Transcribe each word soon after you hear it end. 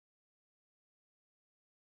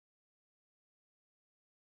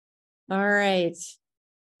All right,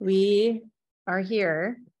 we are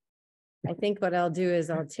here. I think what I'll do is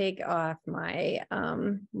I'll take off my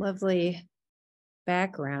lovely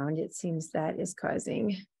background. It seems that is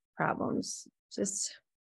causing problems just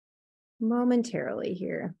momentarily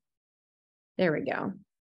here. There we go.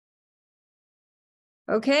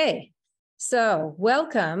 Okay, so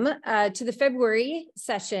welcome to the February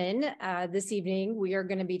session. This evening, we are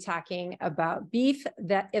going to be talking about beef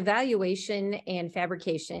evaluation and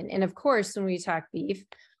fabrication. And of course, when we talk beef,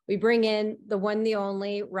 we bring in the one, the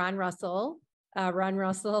only Ron Russell. Ron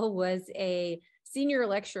Russell was a senior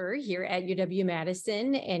lecturer here at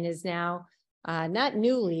UW-Madison and is now not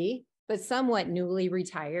newly, but somewhat newly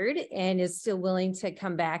retired and is still willing to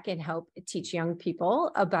come back and help teach young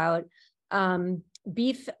people about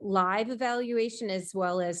beef live evaluation as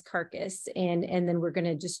well as carcass. And then we're going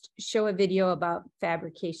to just show a video about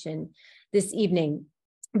fabrication this evening.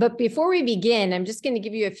 But before we begin, I'm just going to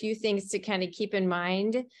give you a few things to kind of keep in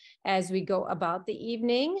mind as we go about the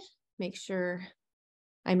evening. Make sure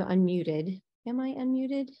I'm unmuted. Am I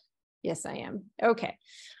unmuted? Yes, I am. Okay.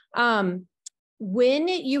 When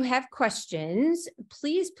you have questions,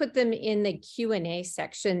 please put them in the Q&A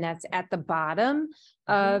section that's at the bottom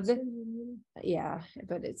of, yeah,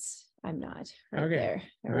 but I'm not right there.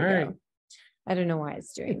 There we go. I don't know why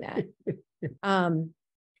it's doing that.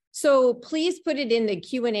 So please put it in the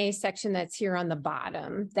Q&A section that's here on the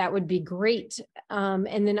bottom. That would be great.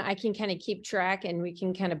 And then I can kind of keep track and we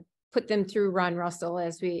can kind of put them through Ron Russell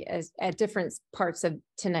as at different parts of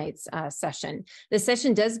tonight's session. The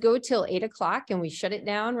session does go till 8 o'clock and we shut it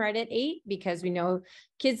down right at 8 because we know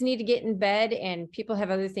kids need to get in bed and people have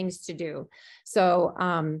other things to do. So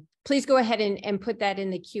please go ahead and put that in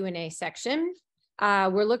the Q&A section.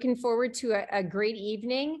 We're looking forward to a great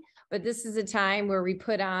evening, but this is a time where we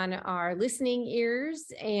put on our listening ears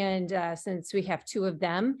and since we have 2 of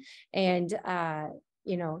them and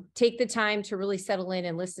take the time to really settle in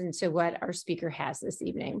and listen to what our speaker has this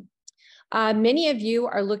evening. Many of you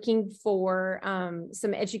are looking for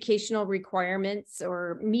some educational requirements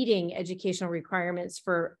or meeting educational requirements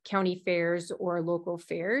for county fairs or local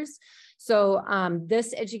fairs. So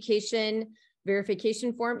this education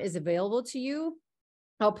verification form is available to you.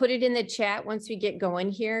 I'll put it in the chat once we get going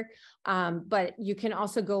here, but you can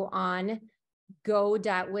also go on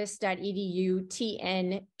go.wis.edu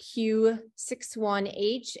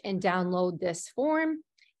TNQ61H and download this form.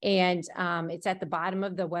 And it's at the bottom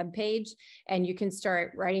of the webpage. And you can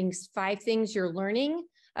start writing 5 things you're learning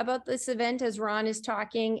about this event as Ron is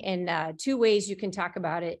talking, and 2 ways you can talk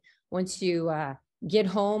about it once you get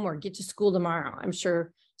home or get to school tomorrow. I'm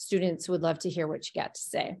sure students would love to hear what you got to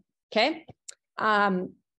say. Okay.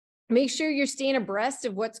 Make sure you're staying abreast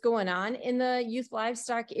of what's going on in the youth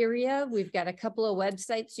livestock area. We've got a couple of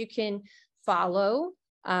websites you can follow.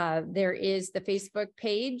 There is the Facebook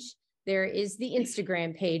page. There is the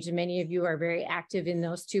Instagram page. And many of you are very active in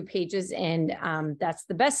those 2 pages. And that's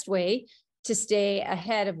the best way to stay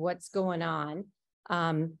ahead of what's going on.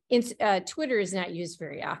 Twitter is not used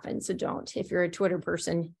very often, so don't. If you're a Twitter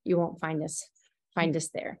person, you won't find us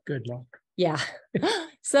there. Good luck. Yeah.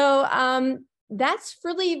 So, that's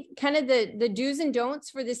really kind of the do's and don'ts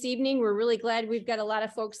for this evening. We're really glad we've got a lot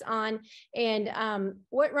of folks on. And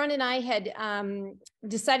what Ron and I had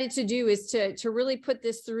decided to do is to really put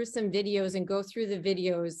this through some videos and go through the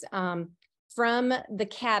videos from the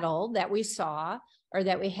cattle that we saw or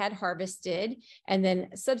that we had harvested. And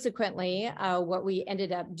then subsequently, what we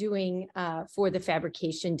ended up doing for the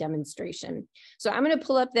fabrication demonstration. So I'm going to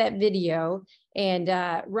pull up that video. And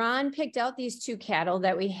Ron picked out these 2 cattle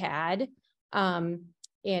that we had. And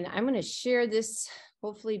I'm going to share this,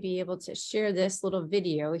 hopefully be able to share this little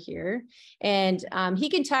video here. And he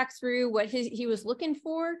can talk through what he was looking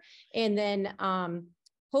for. And then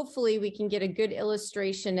hopefully we can get a good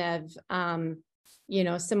illustration of,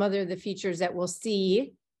 some other of the features that we'll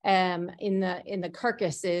see in the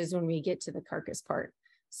carcasses when we get to the carcass part.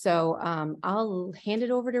 So I'll hand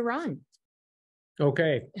it over to Ron.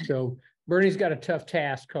 Okay, so Bernie's got a tough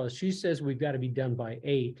task because she says we've got to be done by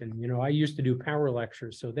 8. And, I used to do power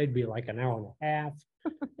lectures, so they'd be like an hour and a half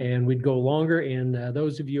and we'd go longer. And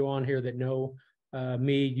those of you on here that know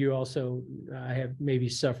me, you also have maybe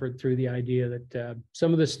suffered through the idea that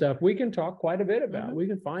some of the stuff we can talk quite a bit about. Mm-hmm. We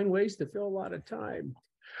can find ways to fill a lot of time.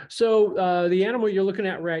 So the animal you're looking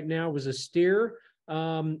at right now was a steer.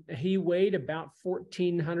 He weighed about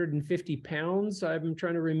 1,450 pounds. I'm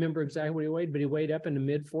trying to remember exactly what he weighed, but he weighed up in the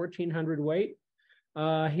mid 1,400 weight.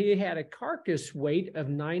 He had a carcass weight of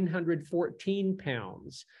 914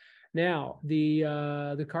 pounds. Now,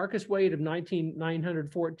 the carcass weight of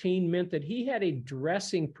 914 meant that he had a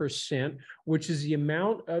dressing percent, which is the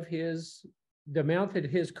amount that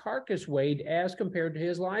his carcass weighed as compared to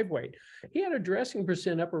his live weight. He had a dressing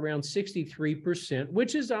percent up around 63%,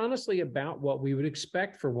 which is honestly about what we would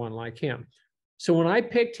expect for one like him. So when I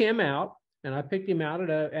picked him out, and I picked him out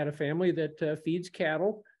at a family that feeds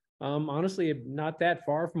cattle, honestly, not that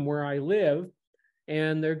far from where I live,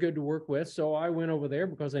 and they're good to work with. So I went over there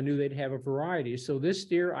because I knew they'd have a variety. So this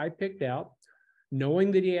steer I picked out,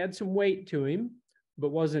 knowing that he had some weight to him, but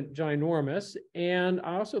wasn't ginormous. And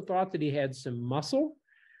I also thought that he had some muscle.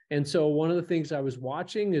 And so one of the things I was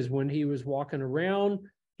watching is when he was walking around,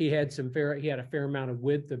 he had a fair amount of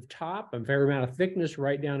width of top, a fair amount of thickness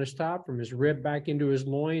right down his top from his rib back into his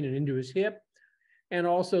loin and into his hip. And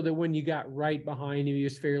also that when you got right behind him, he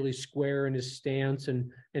was fairly square in his stance and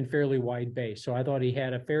fairly wide base. So I thought he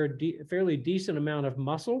had a fairly decent amount of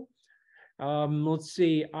muscle. Let's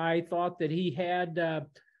see, I thought that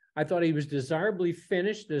I thought he was desirably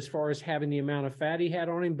finished as far as having the amount of fat he had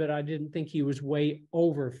on him, but I didn't think he was way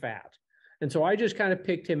over fat. And so I just kind of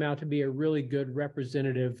picked him out to be a really good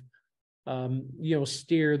representative,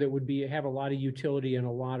 steer that would have a lot of utility in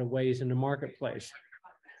a lot of ways in the marketplace.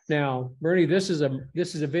 Now, Bernie, this is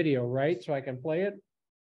a video, right? So I can play it?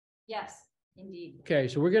 Yes, indeed. Okay,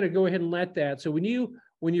 so we're going to go ahead and let that. So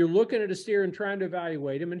when you're looking at a steer and trying to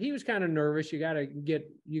evaluate him, and he was kind of nervous, you got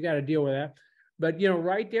to deal with that. But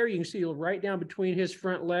right there, you can see right down between his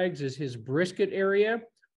front legs is his brisket area.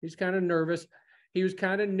 He's kind of nervous. He was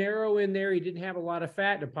kind of narrow in there. He didn't have a lot of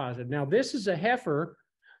fat deposit. Now, this is a heifer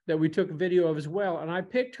that we took a video of as well. And I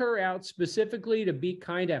picked her out specifically to be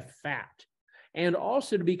kind of fat and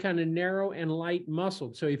also to be kind of narrow and light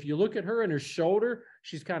muscled. So if you look at her and her shoulder,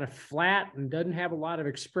 she's kind of flat and doesn't have a lot of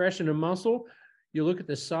expression of muscle. You look at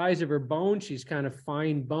the size of her bone, she's kind of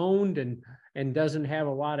fine boned and doesn't have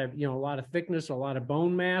a lot of thickness, a lot of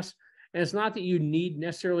bone mass. And it's not that you need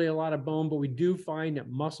necessarily a lot of bone, but we do find that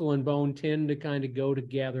muscle and bone tend to kind of go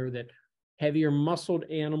together, that heavier muscled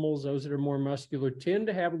animals, those that are more muscular, tend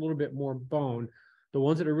to have a little bit more bone. The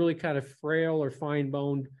ones that are really kind of frail or fine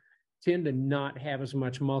boned tend to not have as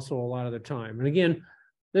much muscle a lot of the time. And again,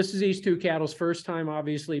 this is these two cattle's first time,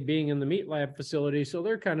 obviously, being in the meat lab facility. So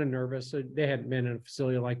they're kind of nervous. They hadn't been in a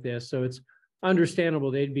facility like this. So it's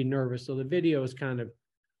understandable they'd be nervous. So the video is kind of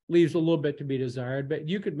leaves a little bit to be desired, but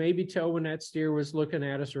you could maybe tell when that steer was looking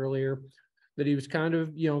at us earlier that he was kind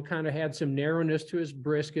of had some narrowness to his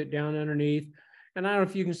brisket down underneath. And I don't know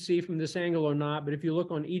if you can see from this angle or not, but if you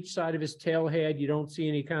look on each side of his tail head, you don't see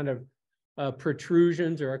any kind of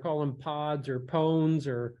protrusions, or I call them pods or pones,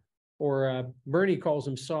 or Bernie calls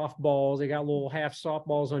them softballs. They got little half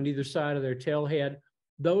softballs on either side of their tail head.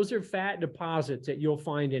 Those are fat deposits that you'll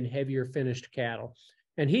find in heavier finished cattle.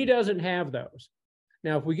 And he doesn't have those.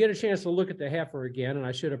 Now, if we get a chance to look at the heifer again, and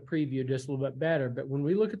I should have previewed this a little bit better, but when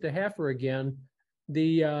we look at the heifer again,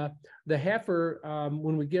 the heifer,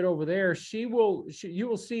 when we get over there, you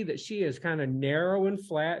will see that she is kind of narrow and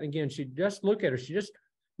flat. And again, just look at her. She just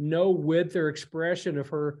no width or expression of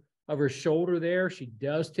her shoulder there. She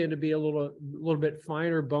does tend to be a little bit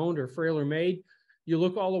finer boned or frailer made. You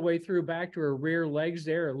look all the way through back to her rear legs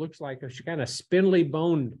there. It looks like she's kind of spindly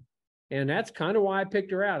boned. And that's kind of why I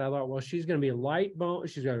picked her out. I thought, well, she's going to be light boned.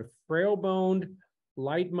 She's got a frail boned,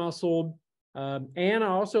 light muscled. And I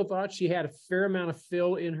also thought she had a fair amount of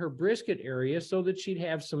fill in her brisket area so that she'd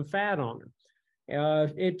have some fat on her.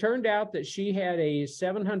 It turned out that she had a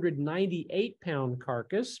 798-pound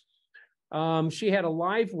carcass. She had a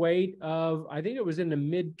live weight of, I think it was in the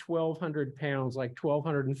mid 1,200 pounds, like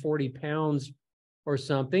 1,240 pounds or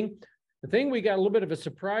something. The thing we got a little bit of a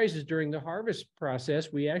surprise is during the harvest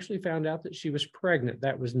process, we actually found out that she was pregnant.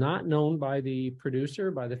 That was not known by the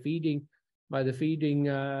producer, by the feeding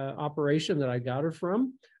operation that I got her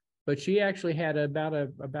from. But she actually had about a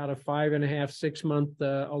 5.5, 6 month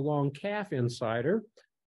long calf inside her.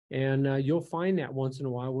 And you'll find that once in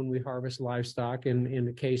a while when we harvest livestock in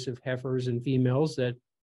the case of heifers and females that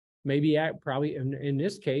maybe probably in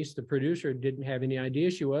this case, the producer didn't have any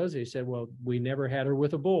idea she was. They said, well, we never had her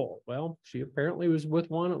with a bull. Well, she apparently was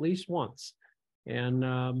with one at least once. And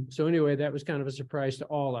so anyway, that was kind of a surprise to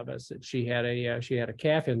all of us that she had a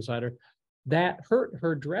calf inside her. That hurt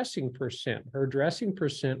her dressing percent. Her dressing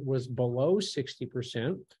percent was below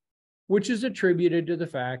 60%, which is attributed to the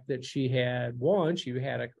fact that she had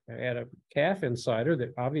a calf inside her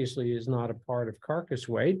that obviously is not a part of carcass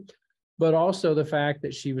weight, but also the fact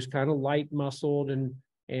that she was kind of light muscled and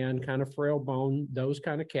kind of frail bone. Those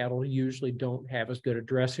kind of cattle usually don't have as good a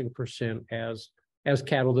dressing percent as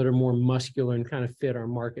cattle that are more muscular and kind of fit our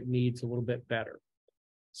market needs a little bit better.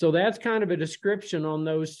 So that's kind of a description on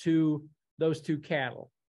those two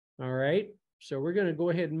cattle. All right. So we're going to go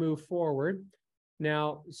ahead and move forward.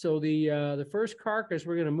 Now, so the first carcass,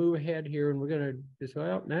 we're going to move ahead here, and we're going to just,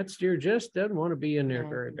 well, that steer just doesn't want to be in there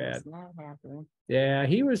very bad. Yeah,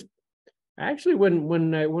 he was actually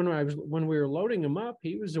when we were loading him up,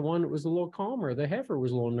 he was the one that was a little calmer. The heifer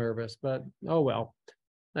was a little nervous, but oh well,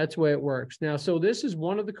 that's the way it works. Now, so this is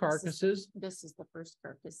one of the carcasses. This is the first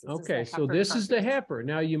carcass. Okay, so this is the heifer.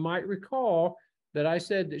 Now, you might recall that I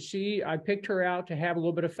said that I picked her out to have a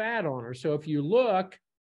little bit of fat on her. So if you look,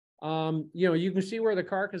 you know, you can see where the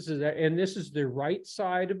carcass is at, and this is the right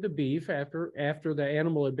side of the beef after the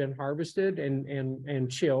animal had been harvested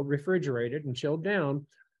and chilled, refrigerated and chilled down.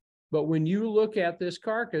 But when you look at this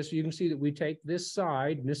carcass, you can see that we take this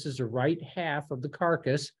side, and this is the right half of the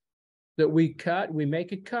carcass that we cut. We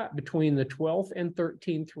make a cut between the 12th and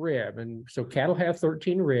 13th rib. And so cattle have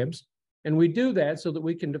 13 ribs. And we do that so that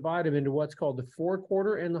we can divide them into what's called the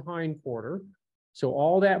forequarter and the hindquarter. So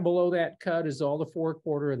all that below that cut is all the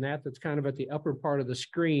forequarter, and that's kind of at the upper part of the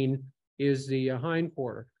screen is the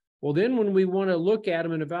hindquarter. Well, then when we want to look at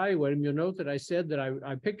them and evaluate them, you'll note that I said that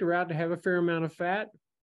I picked her out to have a fair amount of fat.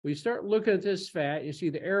 We start looking at this fat. You see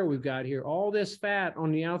the arrow we've got here, all this fat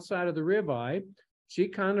on the outside of the ribeye. She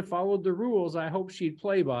kind of followed the rules I hoped she'd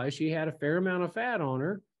play by. She had a fair amount of fat on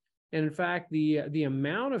her. And in fact, the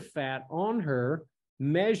amount of fat on her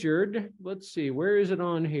measured, let's see, where is it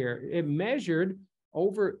on here? It measured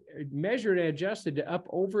and adjusted to up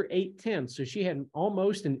over 8/10. So she had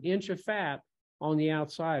almost an inch of fat on the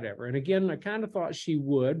outside of her. And again, I kind of thought she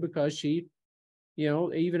would, because she, you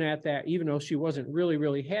know, even at that, even though she wasn't really,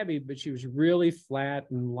 really heavy, but she was really flat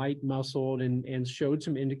and light muscled and showed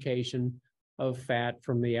some indication of fat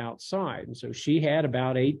from the outside. And so she had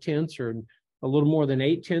about 8/10 or a little more than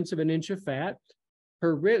 8/10 of an inch of fat.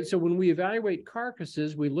 Her rib. So when we evaluate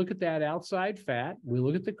carcasses, we look at that outside fat, we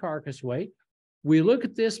look at the carcass weight, we look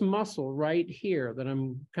at this muscle right here that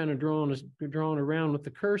I'm kind of drawing around with the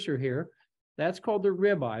cursor here. That's called the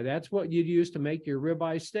ribeye. That's what you'd use to make your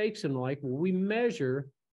ribeye steaks and like. Well, we measure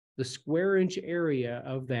the square inch area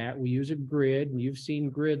of that. We use a grid, and you've seen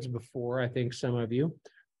grids before, I think some of you.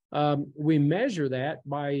 We measure that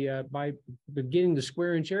by getting the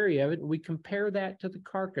square inch area of it, and we compare that to the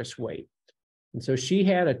carcass weight. And so she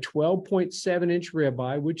had a 12.7-inch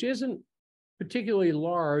ribeye, which isn't particularly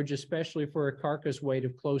large, especially for a carcass weight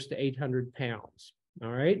of close to 800 pounds.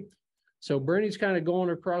 All right. So Bernie's kind of going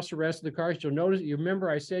across the rest of the carcass. You'll notice, you remember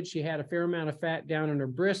I said she had a fair amount of fat down in her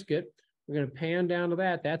brisket. We're going to pan down to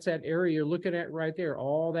that. That's that area you're looking at right there.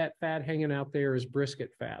 All that fat hanging out there is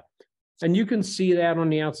brisket fat. And you can see that on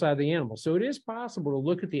the outside of the animal. So it is possible to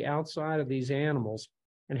look at the outside of these animals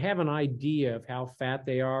and have an idea of how fat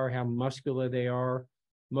they are, how muscular they are.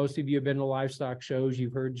 Most of you have been to livestock shows.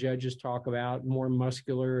 You've heard judges talk about more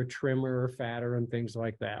muscular, trimmer, or fatter, and things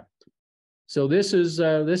like that. So this is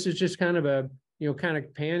just kind of a, you know, kind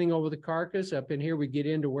of panning over the carcass. Up in here, we get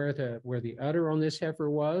into where the udder on this heifer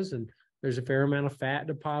was, and there's a fair amount of fat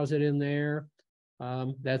deposit in there.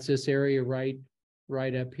 That's this area right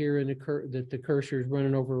up here in that the cursor is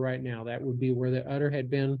running over right now. That would be where the udder had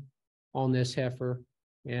been on this heifer.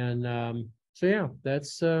 And so yeah,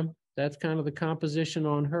 that's kind of the composition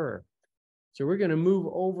on her. So we're going to move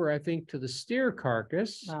over, I think, to the steer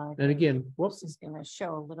carcass. And again, whoops, this is going to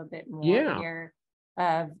show a little bit more here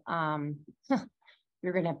of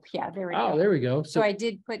you're going to, yeah, there we go. Oh, there we go. So I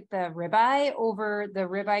did put the ribeye over the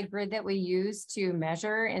ribeye grid that we use to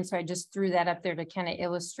measure. And so I just threw that up there to kind of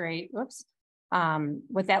illustrate, whoops,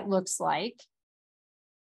 what that looks like.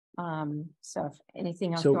 So if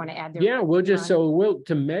anything else you want to add there? Yeah, we'll just,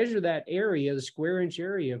 to measure that area, the square inch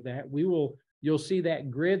area of that, you'll see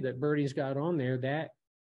that grid that Bertie's got on there,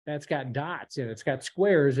 that's got dots in it. It's got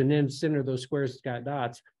squares, and then center of those squares, it's got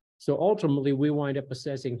dots. So ultimately we wind up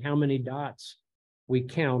assessing how many dots we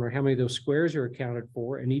count, or how many of those squares are accounted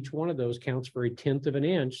for. And each one of those counts for 1/10 of an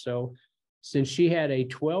inch. So since she had a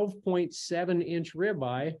 12.7-inch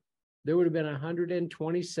ribeye, there would have been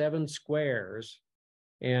 127 squares.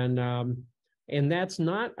 And that's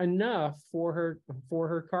not enough for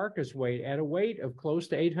her carcass weight. At a weight of close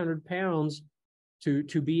to 800 pounds,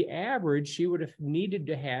 to be average, she would have needed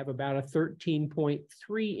to have about a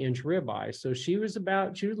 13.3-inch ribeye. So she was a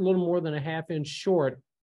little more than a half-inch short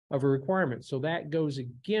of a requirement. So that goes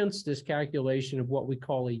against this calculation of what we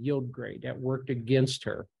call a yield grade. That worked against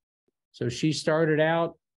her. So she started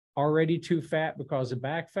out already too fat because of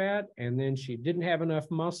back fat, and then she didn't have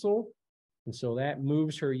enough muscle. And so that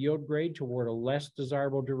moves her yield grade toward a less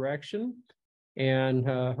desirable direction. And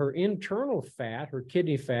her internal fat, her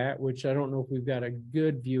kidney fat, which I don't know if we've got a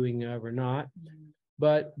good viewing of or not,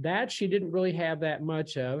 but that she didn't really have that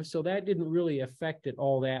much of, so that didn't really affect it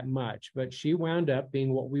all that much. But she wound up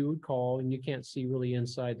being what we would call, and you can't see really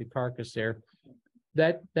inside the carcass there,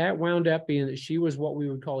 that wound up being that she was what we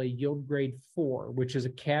would call a yield grade 4, which is a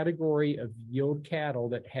category of yield cattle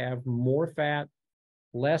that have more fat,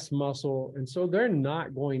 less muscle, and so they're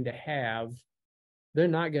not going to have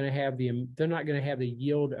the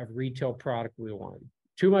yield of retail product we want.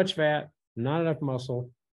 Too much fat, not enough muscle.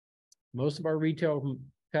 Most of our retail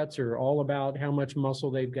cuts are all about how much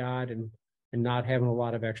muscle they've got and not having a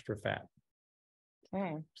lot of extra fat.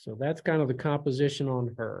 Okay. So that's kind of the composition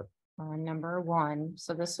on her. Number 1.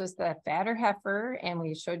 So this was the fatter heifer, and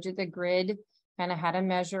we showed you the grid, kind of how to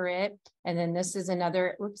measure it. And then this is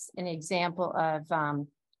another, an example of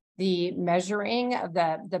the measuring of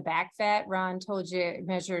the back fat. Ron told you it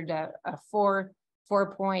measured a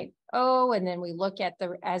 4.0, and then we look at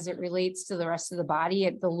as it relates to the rest of the body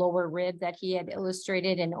at the lower rib that he had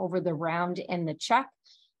illustrated, and over the round and the chuck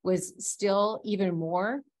was still even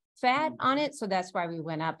more fat on it. So that's why we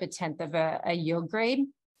went up 1/10 of a yield grade.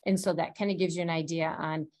 And so that kind of gives you an idea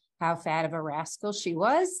on how fat of a rascal she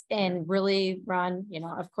was. And really, Ron,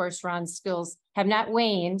 of course, Ron's skills have not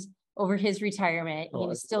waned over his retirement.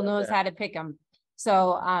 He still knows how to pick them.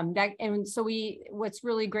 So what's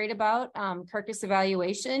really great about carcass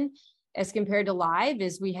evaluation as compared to live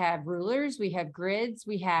is we have rulers, we have grids,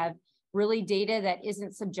 we have really data that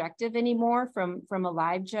isn't subjective anymore from a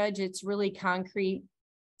live judge. It's really concrete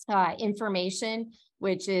information,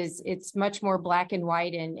 which is, it's much more black and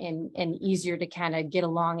white and easier to kind of get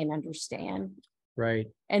along and understand. Right.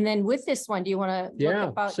 And then with this one, do you want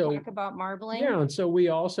to talk about marbling? Yeah, and so we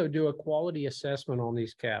also do a quality assessment on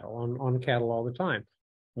these cattle, on cattle all the time.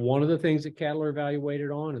 One of the things that cattle are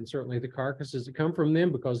evaluated on, and certainly the carcasses that come from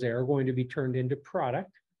them, because they are going to be turned into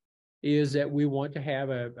product, is that we want to have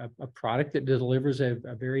a product that delivers a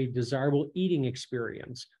very desirable eating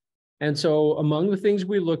experience. And so among the things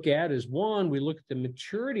we look at is, one, we look at the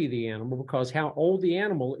maturity of the animal, because how old the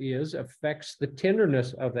animal is affects the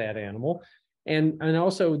tenderness of that animal. And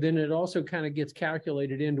also then it also kind of gets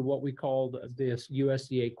calculated into what we call this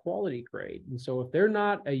USDA quality grade. And so if they're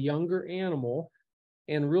not a younger animal,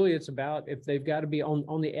 and really it's about, if they've got to be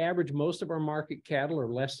on the average, most of our market cattle are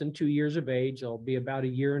less than 2 years of age. They'll be about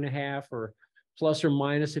 1.5 years or plus or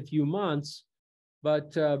minus a few months.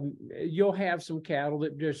 But you'll have some cattle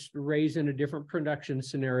that just raise in a different production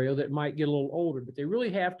scenario that might get a little older, but they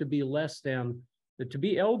really have to be less than, to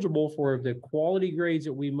be eligible for the quality grades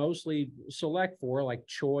that we mostly select for, like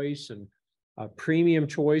choice and premium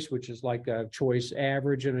choice, which is like a choice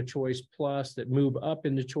average and a choice plus that move up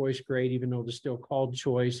in the choice grade, even though they're still called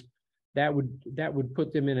choice. That would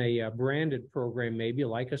put them in a branded program, maybe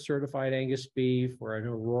like a certified Angus beef or an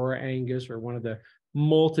Aurora Angus or one of the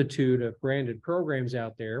multitude of branded programs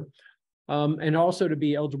out there. And also to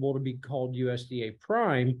be eligible to be called USDA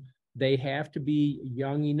Prime, they have to be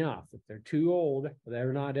young enough. If they're too old,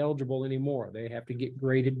 they're not eligible anymore. They have to get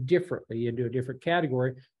graded differently into a different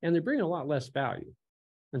category, and they bring a lot less value.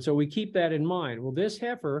 And so we keep that in mind. Well, this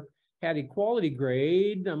heifer had a quality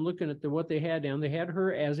grade. I'm looking at what they had down. They had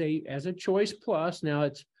her as a choice plus. Now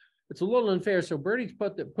it's a little unfair. So Bertie's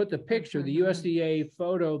put the picture, the USDA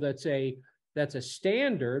photo that's a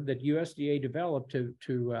standard that USDA developed to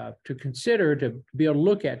consider, to be able to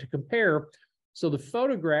look at, to compare. So the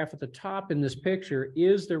photograph at the top in this picture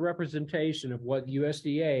is the representation of what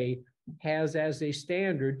USDA has as a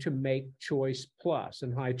standard to make choice plus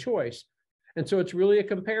and high choice. And so it's really a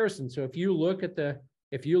comparison. So if you look at the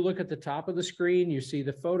top of the screen, you see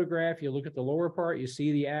the photograph, you look at the lower part, you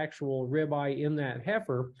see the actual ribeye in that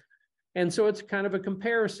heifer. And so it's kind of a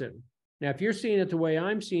comparison. Now, if you're seeing it the way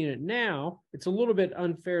I'm seeing it now, it's a little bit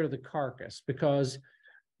unfair to the carcass, because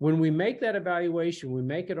when we make that evaluation, we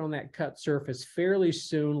make it on that cut surface fairly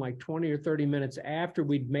soon, like 20 or 30 minutes after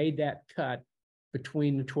we'd made that cut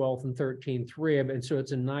between the 12th and 13th rib. And so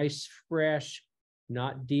it's a nice, fresh,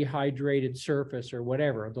 not dehydrated surface or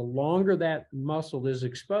whatever. The longer that muscle is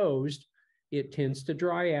exposed, it tends to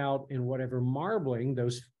dry out, and whatever marbling,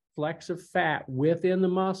 those flecks of fat within the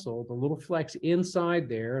muscle, the little flecks inside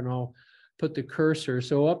there, and I'll put the cursor.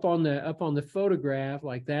 So up on the photograph,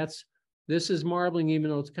 like this is marbling, even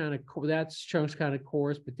though it's kind of, that chunk's kind of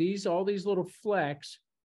coarse, but all these little flecks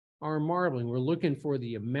are marbling. We're looking for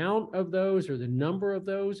the amount of those or the number of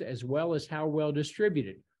those, as well as how well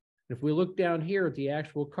distributed. If we look down here at the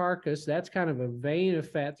actual carcass, that's kind of a vein of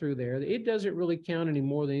fat through there. It doesn't really count any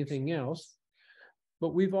more than anything else.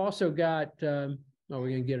 But we've also got, we're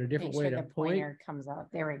going to get a different way to point. Pointer comes out.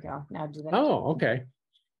 There we go. Now do that. Oh, okay.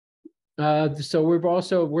 So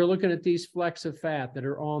we're looking at these flecks of fat that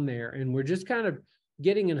are on there, and we're just kind of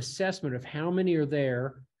getting an assessment of how many are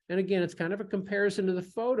there. And again, it's kind of a comparison to the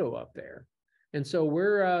photo up there. And so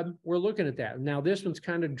we're looking at that. Now, this one's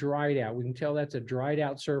kind of dried out. We can tell that's a dried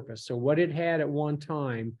out surface. So what it had at one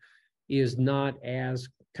time is not as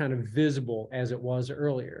kind of visible as it was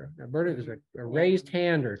earlier. Now, Berta, there's a raised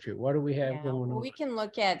hand or two. What do we have going on? We can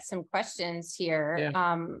look at some questions here,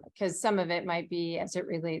 because some of it might be as it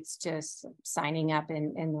relates to signing up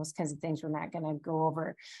and those kinds of things we're not going to go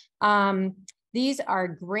over. These are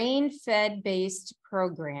grain-fed based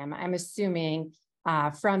program, I'm assuming,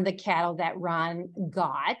 from the cattle that Ron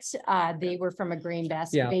got. They were from a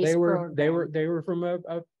grain-based program. They were from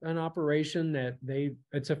an operation that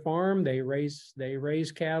it's a farm. They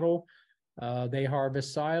raise cattle. They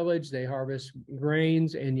harvest silage, they harvest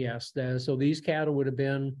grains, and yes, so these cattle would have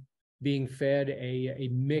been being fed a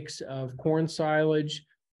mix of corn silage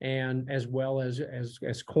and as well as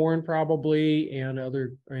corn probably and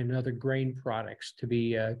other grain products to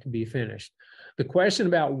be finished. The question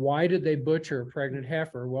about why did they butcher a pregnant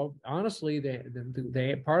heifer? Well, honestly,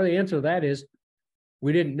 they part of the answer to that is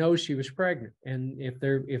we didn't know she was pregnant. And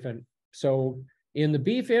so in the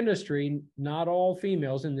beef industry, not all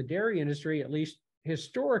females. In the dairy industry, at least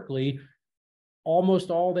historically, almost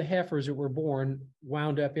all the heifers that were born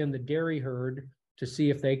wound up in the dairy herd to see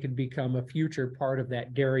if they could become a future part of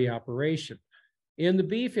that dairy operation. In the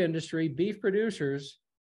beef industry, beef producers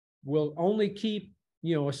will only keep,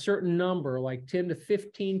 a certain number, like 10 to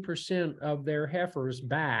 15% of their heifers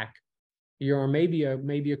back, or maybe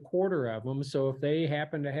a quarter of them. So if they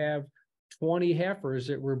happen to have 20 heifers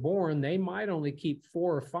that were born, they might only keep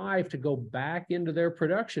 4 or 5 to go back into their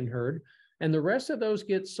production herd. And the rest of those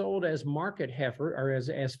get sold as market heifer or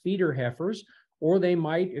as feeder heifers, or they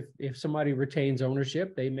might, if somebody retains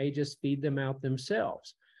ownership, they may just feed them out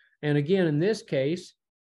themselves. And again, in this case,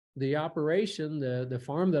 the operation, the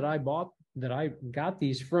farm that I got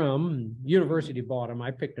these from, university bought them. I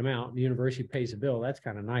picked them out. The university pays a bill. That's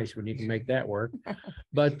kind of nice when you can make that work.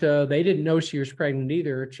 But they didn't know she was pregnant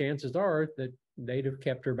either. Chances are that they'd have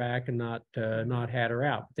kept her back and not had her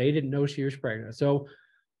out. They didn't know she was pregnant. So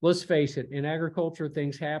let's face it, in agriculture,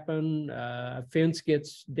 things happen. A fence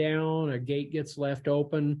gets down, a gate gets left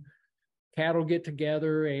open, cattle get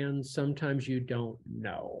together, and sometimes you don't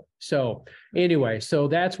know. So anyway, so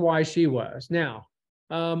that's why she was. Now,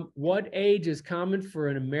 what age is common for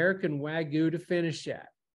an American Wagyu to finish at?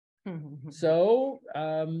 So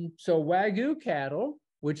Wagyu cattle,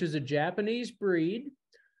 which is a Japanese breed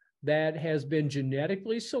that has been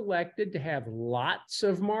genetically selected to have lots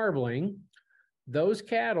of marbling, those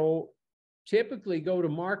cattle typically go to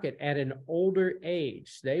market at an older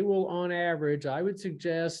age. They will, on average, I would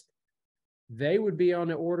suggest they would be on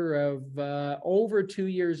the order of over 2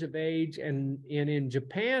 years of age. And in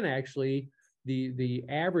Japan, actually, the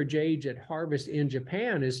average age at harvest in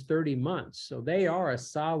Japan is 30 months. So they are a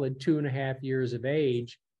solid 2.5 years of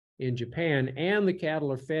age in Japan. And the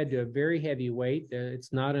cattle are fed to a very heavy weight.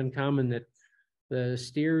 It's not uncommon that the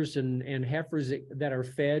steers and heifers that are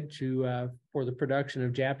fed to for the production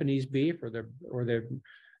of Japanese beef or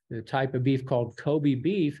the type of beef called Kobe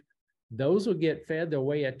beef, those will get fed. They'll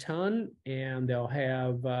weigh a ton, and they'll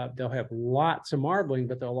have lots of marbling,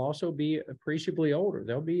 but they'll also be appreciably older.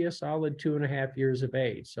 They'll be a solid 2.5 years of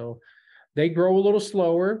age. So they grow a little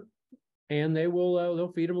slower, and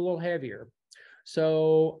they'll feed them a little heavier.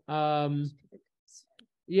 So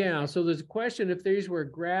yeah, so there's a question, if these were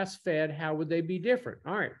grass-fed, how would they be different?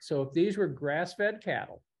 All right, so if these were grass-fed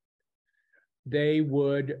cattle, they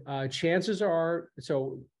would, chances are,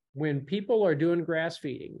 so when people are doing grass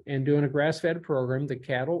feeding and doing a grass-fed program, the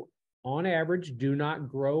cattle on average do not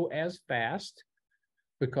grow as fast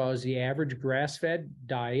because the average grass-fed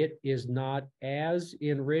diet is not as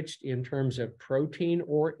enriched in terms of protein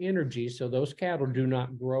or energy. So those cattle do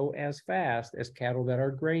not grow as fast as cattle that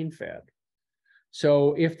are grain-fed.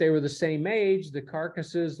 So if they were the same age, the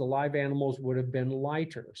carcasses, the live animals would have been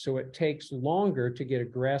lighter. So it takes longer to get a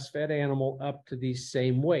grass-fed animal up to these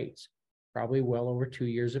same weights, probably well over 2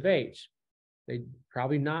 years of age. They'd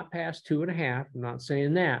probably not past 2.5. I'm not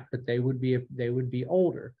saying that, but they would be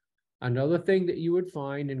older. Another thing that you would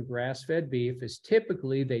find in grass-fed beef is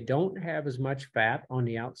typically they don't have as much fat on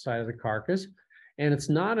the outside of the carcass. And it's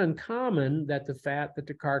not uncommon that the fat that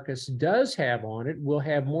the carcass does have on it will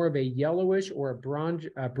have more of a yellowish or a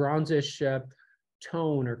bronzish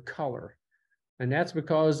tone or color. And that's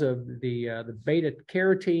because of the beta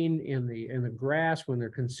carotene in the grass when they're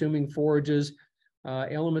consuming forages.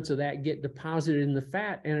 Elements of that get deposited in the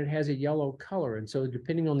fat, and it has a yellow color. And so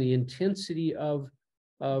depending on the intensity of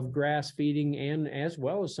grass feeding, and as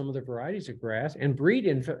well as some of the varieties of grass, and breed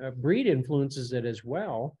influences it as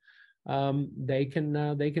well, they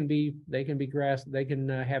can be grass, they can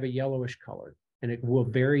have a yellowish color, and it will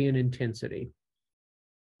vary in intensity.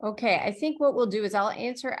 Okay, I think what we'll do is I'll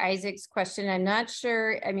answer Isaac's question. I'm not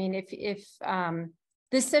sure. I mean, if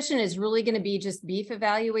this session is really going to be just beef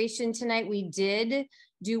evaluation tonight, we did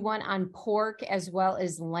do one on pork as well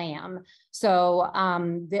as lamb. So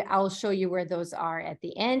I'll show you where those are at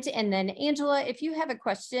the end. And then Angela, if you have a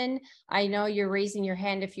question, I know you're raising your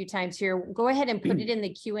hand a few times here. Go ahead and put it in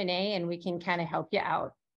the Q&A and we can kind of help you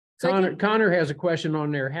out. So Connor has a question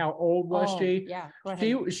on there. How old was she? Yeah, go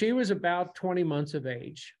ahead. She was about 20 months of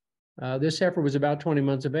age. This heifer was about 20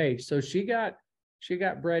 months of age. So she got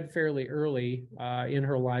bred fairly early in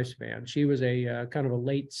her lifespan. She was a kind of a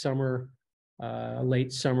late summer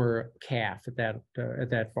calf at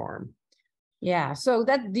that farm. Yeah, so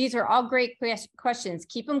these are all great questions.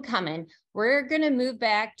 Keep them coming. We're going to move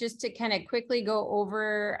back just to kind of quickly go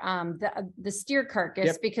over the steer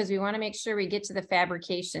carcass, because we want to make sure we get to the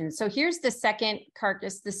fabrication. So here's the second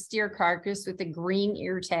carcass, the steer carcass with the green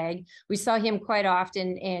ear tag. We saw him quite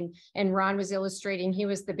often, and Ron was illustrating. He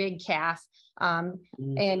was the big calf, and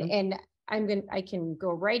I can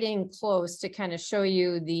go right in close to kind of show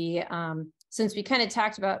you the since we kind of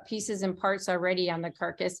talked about pieces and parts already on the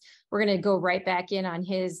carcass, we're going to go right back in on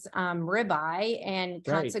his ribeye and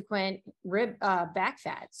consequent back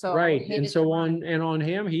fat. So and so on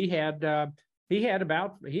him, he had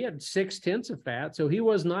 6/10 of fat, so he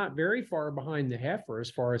was not very far behind the heifer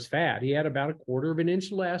as far as fat. He had about a 1/4 of an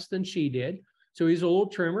inch less than she did, so he's a little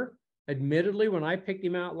trimmer. Admittedly, when I picked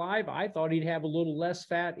him out live, I thought he'd have a little less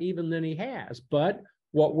fat even than he has, but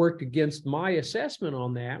what worked against my assessment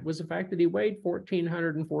on that was the fact that he weighed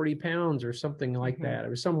 1,440 pounds or something like that. It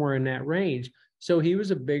was somewhere in that range. So he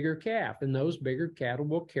was a bigger calf, and those bigger cattle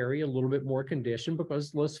will carry a little bit more condition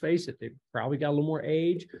because, let's face it, they've probably got a little more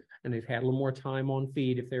age and they've had a little more time on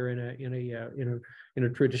feed if they're in a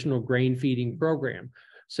traditional grain feeding program.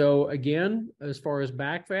 So again, as far as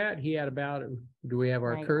back fat, he had about, do we have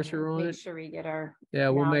our cursor on it? Make sure we get our. Yeah,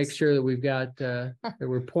 we'll make sure that we've got, that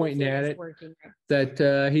we're pointing at it,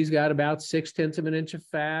 that he's got about 6/10 of an inch of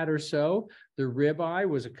fat or so. The ribeye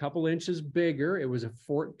was a couple inches bigger. It was a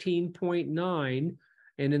 14.9.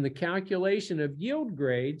 And in the calculation of yield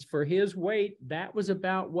grades for his weight, that was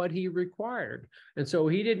about what he required. And so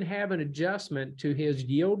he didn't have an adjustment to his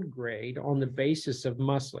yield grade on the basis of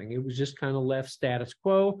muscling. It was just kind of left status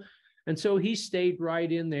quo. And so he stayed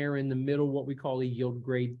right in there in the middle, what we call a yield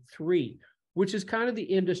grade 3, which is kind of the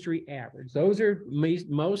industry average. Those are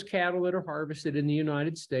most cattle that are harvested in the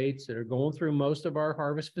United States that are going through most of our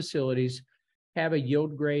harvest facilities have a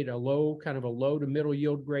yield grade, kind of a low to middle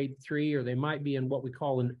yield grade 3, or they might be in what we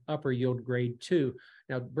call an upper yield grade 2.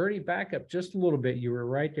 Now, Bernie, back up just a little bit. You were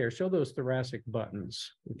right there. Show those thoracic buttons,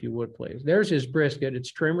 if you would, please. There's his brisket.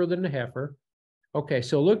 It's trimmer than the heifer. Okay,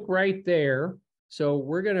 so look right there. So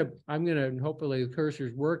I'm gonna, hopefully the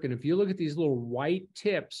cursor's working. If you look at these little white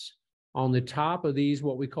tips on the top of these,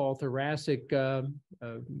 what we call thoracic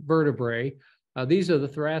vertebrae, these are the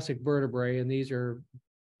thoracic vertebrae, and these are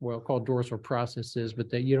called dorsal processes,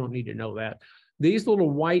 but you don't need to know that. These little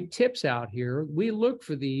white tips out here, we look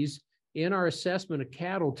for these in our assessment of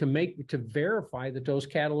cattle to verify that those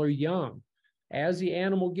cattle are young. As the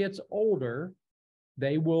animal gets older,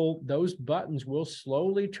 those buttons will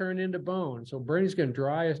slowly turn into bone. So Bernie's going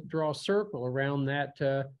to draw a circle around that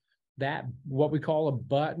what we call a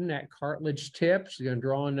button, that cartilage tip. She's going to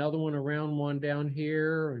draw another one around one down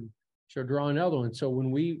here, and she'll draw another one. So when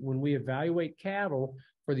we evaluate cattle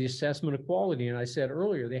for the assessment of quality, and I said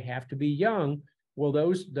earlier they have to be young, well,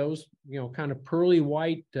 those kind of pearly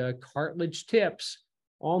white cartilage tips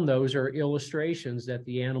on those are illustrations that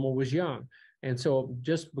the animal was young. And so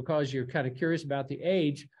just because you're kind of curious about the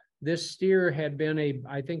age, this steer had been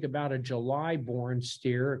I think about a July born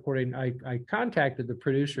steer. I contacted the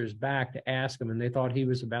producers back to ask them, and they thought he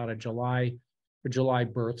was about a July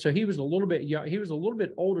birth. So he was a little bit young. He was a little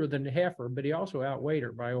bit older than the heifer, but he also outweighed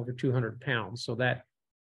her by over 200 pounds. So that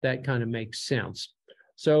kind of makes sense.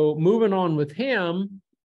 So moving on with him,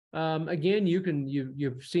 again,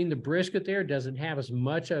 you've seen the brisket there. It doesn't have as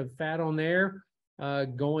much of fat on there.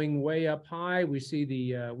 Going way up high, we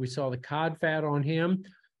saw the cod fat on him.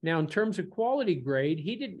 Now, in terms of quality grade,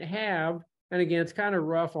 he didn't have, and again, it's kind of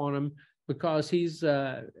rough on him because he's,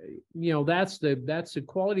 that's the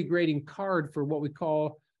quality grading card for what we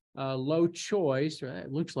call low choice.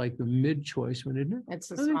 It looks like the mid choice one, isn't it? It's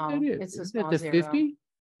a small. It's a small the zero. 50.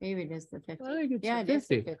 Maybe it is the 50. I think it's the 50. It is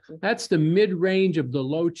the 50. That's the mid range of the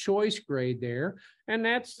low choice grade there, and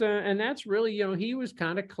that's really, he was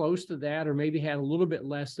kind of close to that, or maybe had a little bit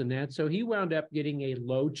less than that. So he wound up getting a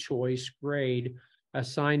low choice grade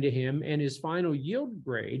assigned to him, and his final yield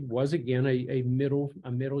grade was again a middle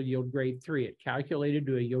yield grade 3. It calculated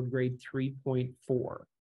to a yield grade 3.4.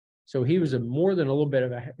 So he was more than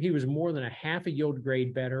a half a yield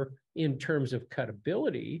grade better in terms of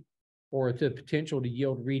cutability or the potential to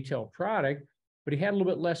yield retail product, but he had a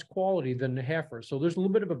little bit less quality than the heifer. So there's a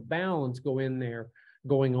little bit of a balance going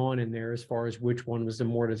on in there as far as which one was the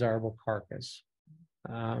more desirable carcass.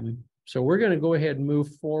 So we're going to go ahead and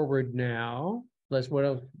move forward now. What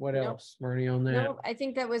else, Bernie, on that? No, I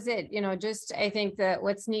think that was it. I think that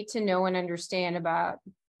what's neat to know and understand about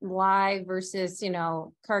live versus,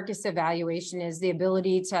 carcass evaluation is the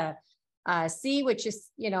ability to see what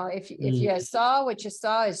if you saw what you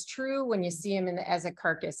saw is true when you see him as a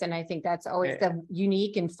carcass. And I think that's always the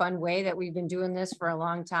unique and fun way that we've been doing this for a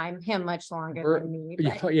long time, him much longer than me.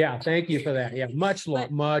 But, yeah, thank you for that. Yeah, much longer.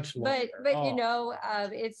 But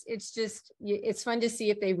it's fun to see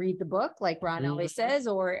if they read the book, like Ron always says,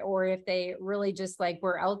 or if they really just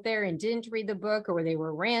were out there and didn't read the book, or they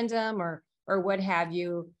were random or what have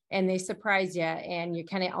you, and they surprise you, and you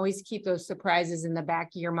kind of always keep those surprises in the back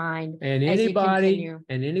of your mind. And anybody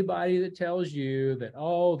that tells you that,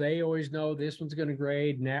 oh, they always know this one's going to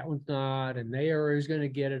grade and that one's not, and they are always going to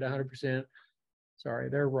get it 100%, sorry,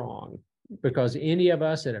 they're wrong. Because any of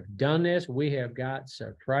us that have done this, we have got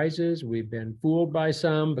surprises. We've been fooled by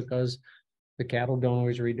some because the cattle don't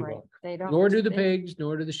always read the book. They don't. Nor do the pigs,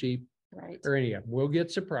 nor do the sheep. Right. Or any of them. We'll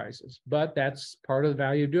get surprises, but that's part of the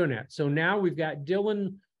value of doing that. So now we've got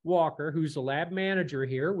Dylan Walker, who's the lab manager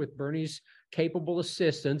here with Bernie's capable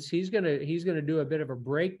assistance. He's gonna do a bit of a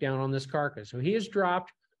breakdown on this carcass. So he has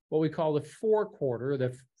dropped what we call the forequarter,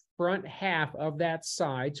 the front half of that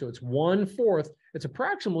side. So it's 1/4. It's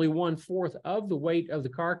approximately 1/4 of the weight of the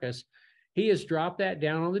carcass. He has dropped that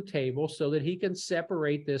down on the table so that he can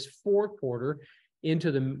separate this forequarter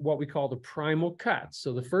into what we call the primal cuts.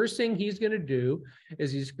 So the first thing he's going to do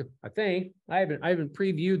is I haven't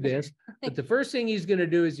previewed this, but the first thing he's going to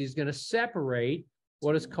do is he's going to separate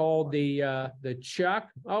what is called the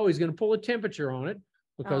chuck. Oh, he's going to pull a temperature on it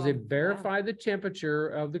because they verify the temperature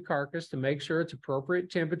of the carcass to make sure it's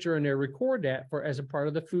appropriate temperature, and they record that as a part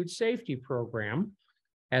of the food safety program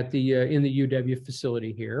at in the UW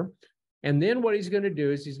facility here. And then what he's going to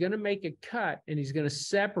do is he's going to make a cut, and he's going to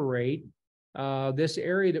separate this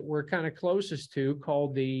area that we're kind of closest to,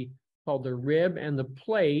 called the rib and the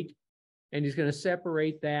plate, and he's going to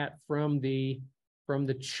separate that from the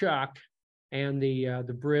chuck and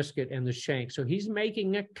the brisket and the shank. So he's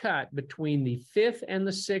making a cut between the 5th and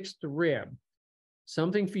the 6th rib.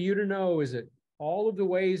 Something for you to know is that all of the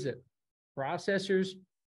ways that processors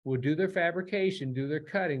will do their fabrication, do their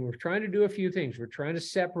cutting, we're trying to do a few things. We're trying to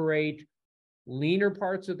separate leaner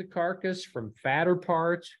parts of the carcass from fatter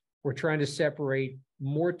parts. We're trying to separate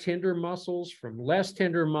more tender muscles from less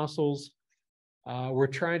tender muscles. We're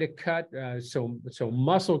trying to cut, so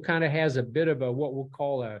muscle kind of has a bit of what we'll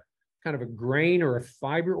call a kind of a grain or a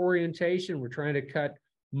fiber orientation. We're trying to cut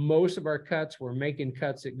most of our cuts. We're making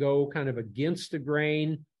cuts that go kind of against the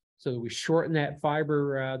grain so that we shorten that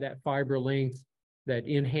fiber length that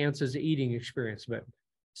enhances the eating experience. But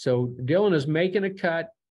so Dylan is making a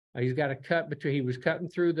cut. He's got a cut he was cutting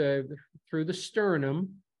through the sternum,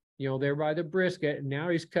 there by the brisket, and now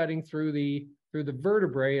he's cutting through the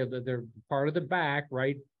vertebrae of the part of the back,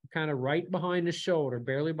 right behind the shoulder,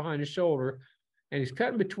 barely behind the shoulder, and he's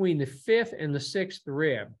cutting between the 5th and the 6th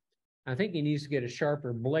rib. I think he needs to get a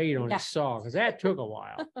sharper blade on his saw, because that took a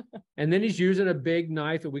while. And then he's using a big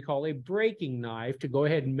knife that we call a breaking knife to go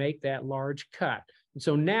ahead and make that large cut. And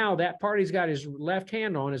so now that part he's got his left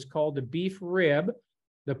hand on is called the beef rib.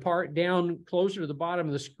 The part down closer to the bottom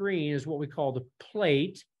of the screen is what we call the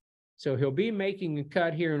plate. So he'll be making a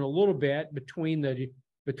cut here in a little bit between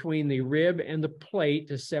the rib and the plate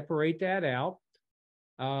to separate that out.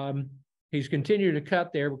 He's continuing to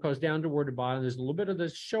cut there because down toward the bottom, there's a little bit of the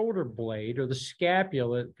shoulder blade or the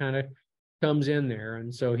scapula that kind of comes in there.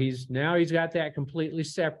 And so he's got that completely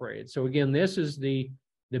separated. So again, this is the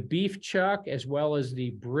beef chuck as well as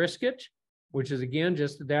the brisket, which is again,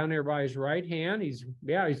 just down there by his right hand. He's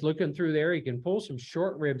looking through there. He can pull some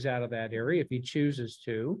short ribs out of that area if he chooses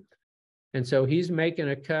to. And so he's making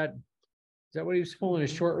a cut. Is that what he was pulling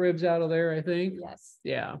his short ribs out of there, I think? Yes.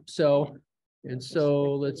 Yeah. So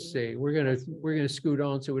let's see. We're gonna scoot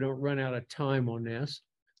on so we don't run out of time on this.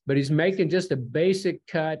 But he's making just a basic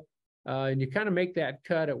cut, and you kind of make that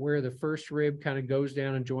cut at where the first rib kind of goes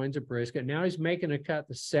down and joins a brisket. Now he's making a cut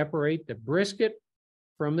to separate the brisket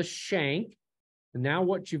from the shank. And now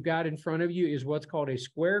what you've got in front of you is what's called a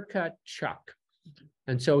square cut chuck.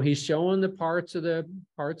 And so he's showing the parts of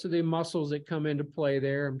the muscles that come into play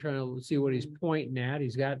there. I'm trying to see what he's pointing at.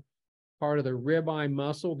 He's got part of the ribeye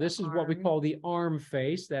muscle. This is what we call the arm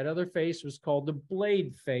face. That other face was called the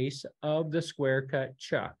blade face of the square cut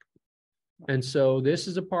chuck. And so this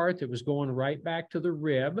is a part that was going right back to the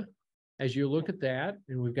rib as you look at that.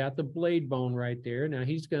 And we've got the blade bone right there. Now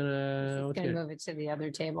he's gonna move it to the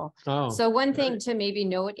other table. Oh, so one thing to maybe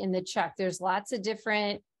note in the chuck, there's lots of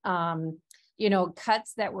different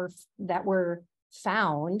cuts that were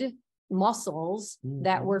found, muscles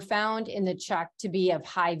that were found in the chuck to be of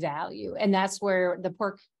high value. And that's where the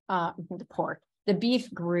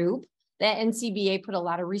beef group, the NCBA put a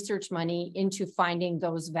lot of research money into finding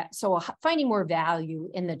finding more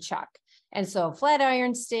value in the chuck. And so flat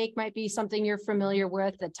iron steak might be something you're familiar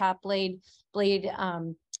with, the top blade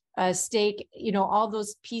steak, all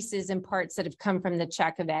those pieces and parts that have come from the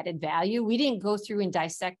chuck have added value. We didn't go through and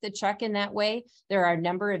dissect the chuck in that way. There are a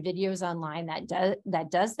number of videos online that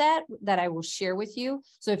does that I will share with you.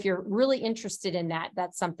 So if you're really interested in that,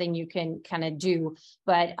 that's something you can kind of do.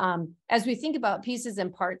 But as we think about pieces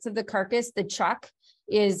and parts of the carcass, the chuck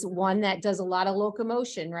is one that does a lot of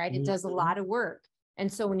locomotion, right? It does a lot of work.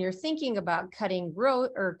 And so when you're thinking about cutting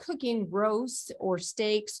or cooking roast or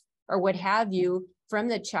steaks or what have you from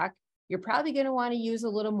the chuck, you're probably going to want to use a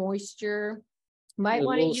little moisture. Might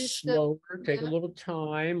want to use slower, take a little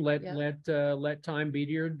time, let time be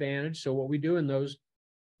to your advantage. So what we do in those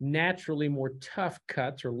naturally more tough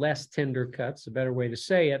cuts or less tender cuts, a better way to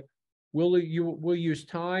say it, we'll use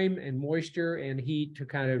time and moisture and heat to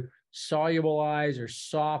kind of solubilize or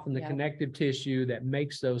soften the connective tissue that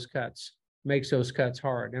makes those cuts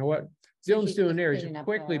hard. Now what Dylan's doing there is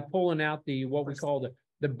quickly pulling out what we call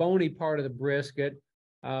the bony part of the brisket.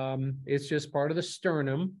 It's just part of the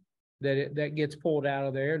sternum that gets pulled out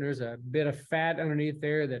of there. And there's a bit of fat underneath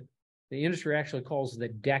there that the industry actually calls the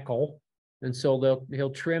decal. And so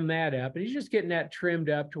he'll trim that up. And he's just getting that trimmed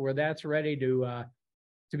up to where that's ready to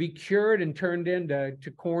be cured and turned into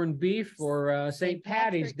corned beef for St.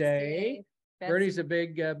 Patty's Day. Bernie's a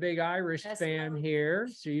big Irish fan here.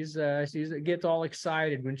 She gets all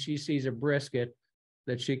excited when she sees a brisket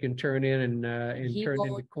that she can turn in and turn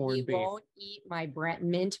into corned beef. He won't eat my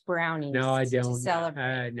mint brownies. No, I don't.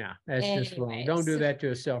 No, that's just wrong. Don't do that to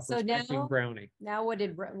a self-respecting brownie. Now what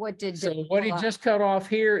did what he just cut off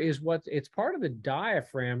here is it's part of the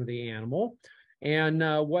diaphragm of the animal. And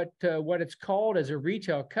what it's called as a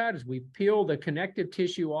retail cut is we peel the connective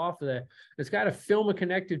tissue off it's got a film of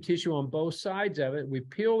connective tissue on both sides of it. We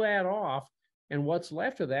peel that off, and what's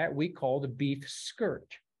left of that we call the beef skirt.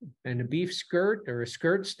 And a beef skirt or a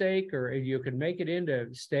skirt steak, or you can make it into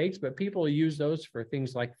steaks, but people use those for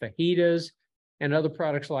things like fajitas and other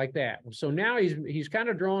products like that. So now he's kind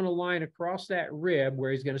of drawing a line across that rib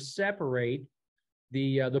where he's going to separate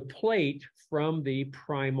the plate from the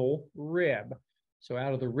primal rib. So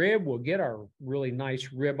out of the rib, we'll get our really nice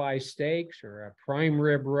ribeye steaks or a prime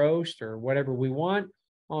rib roast or whatever we want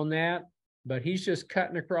on that. But he's just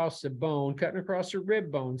cutting across the bone, cutting across the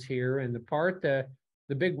rib bones here. And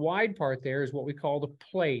the big wide part there is what we call the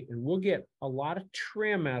plate. And we'll get a lot of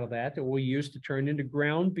trim out of that we'll use to turn into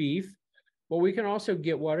ground beef. But we can also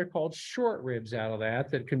get what are called short ribs out of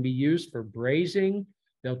that can be used for braising.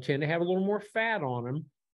 They'll tend to have a little more fat on them,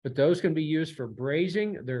 but those can be used for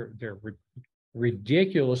braising. They're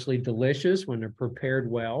ridiculously delicious when they're prepared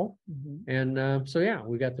well. And so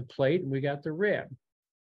we got the plate and we got the rib.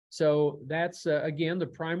 So that's again the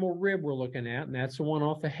primal rib we're looking at, and that's the one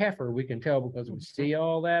off the heifer. We can tell because we see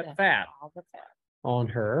all that fat on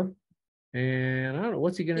her. And I don't know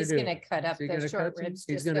what's he going to do. He's going to cut up the short ribs.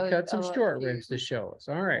 He's going to cut some short ribs to show us.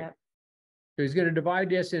 All right. So he's going to divide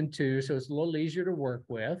this in two, so it's a little easier to work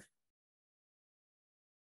with.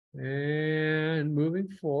 And moving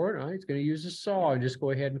forward, he's going to use a saw and just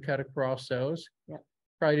go ahead and cut across those.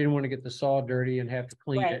 Probably didn't want to get the saw dirty and have to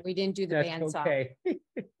clean it. We didn't do the bandsaw. Okay.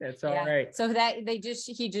 That's all right. So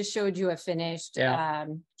he just showed you a finished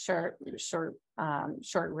short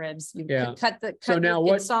ribs. You So now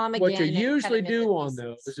what you usually do on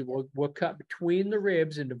those is we'll cut between the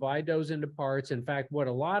ribs and divide those into parts. In fact, what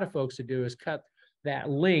a lot of folks would do is cut that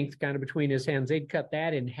length kind of between his hands. They'd cut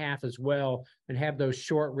that in half as well and have those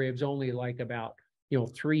short ribs only like about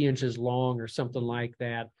 3 inches long or something like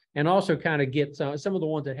that. And also kind of get some of the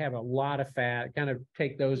ones that have a lot of fat, kind of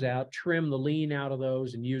take those out, trim the lean out of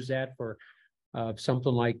those and use that for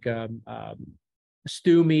something like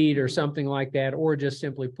stew meat or something like that, or just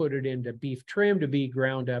simply put it into beef trim to be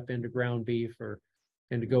ground up into ground beef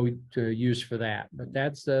and to go to use for that. But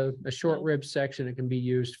that's a short rib section that can be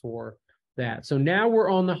used for that. So now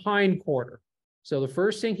we're on the hind quarter. So the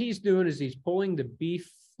first thing he's doing is he's pulling the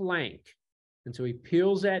beef flank. And so he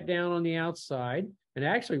peels that down on the outside. And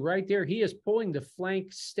actually right there, he is pulling the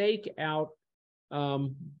flank steak out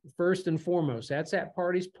first and foremost. That's that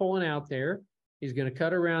part he's pulling out there. He's going to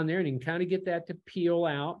cut around there and he can kind of get that to peel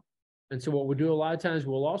out. And so what we'll do a lot of times,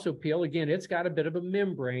 we'll also peel, again, it's got a bit of a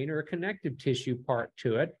membrane or a connective tissue part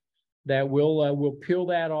to it that we'll peel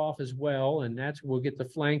that off as well. And we'll get the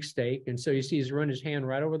flank steak. And so you see he's run his hand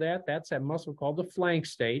right over that. That's that muscle called the flank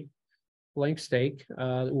steak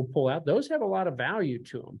that we'll pull out. Those have a lot of value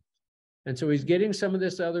to them. And so he's getting some of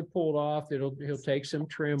this other pulled off. He'll take some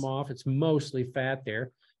trim off. It's mostly fat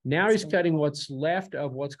there. Now he's cutting what's left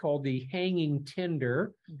of what's called the hanging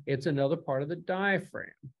tender. It's another part of the diaphragm.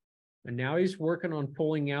 And now he's working on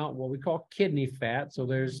pulling out what we call kidney fat. So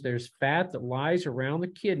there's fat that lies around the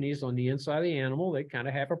kidneys on the inside of the animal. They kind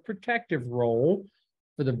of have a protective role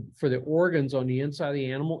for the organs on the inside of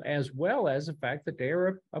the animal, as well as the fact that they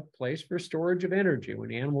are a place for storage of energy. When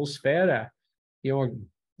the animal's fed,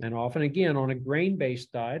 and often again on a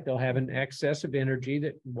grain-based diet, they'll have an excess of energy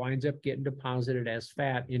that winds up getting deposited as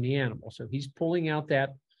fat in the animal. So he's pulling out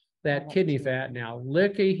that kidney fat now.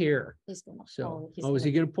 Looky here. He's gonna So, is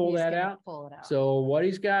he going to pull that out? Pull it out. So what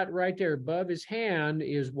he's got right there above his hand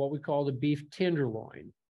is what we call the beef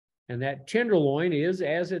tenderloin. And that tenderloin is,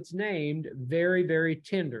 as it's named, very, very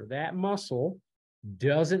tender. That muscle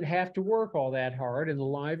doesn't have to work all that hard in the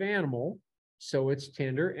live animal, so it's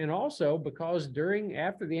tender. And also because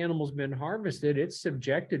after the animal's been harvested, it's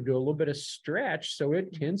subjected to a little bit of stretch, so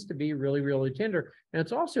it tends to be really, really tender. And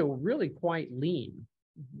it's also really quite lean.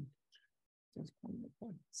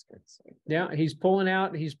 Now he's pulling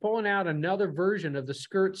out another version of the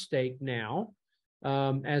skirt steak now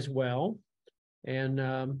as well.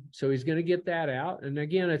 And so he's going to get that out. And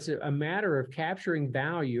again, it's a matter of capturing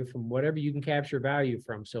value from whatever you can capture value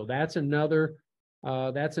from. So that's another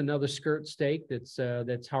skirt steak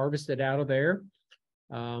that's harvested out of there.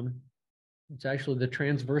 It's actually the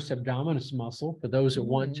transverse abdominis muscle for those that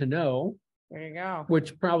want to know. There you go.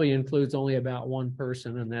 Which probably includes only about one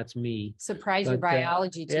person, and that's me. Surprise your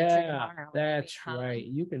biology teacher tomorrow. That's right.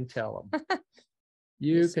 You can tell them.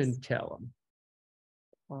 You can tell them.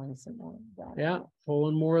 Pulling some more of that. Yeah,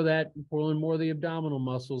 pulling more of the abdominal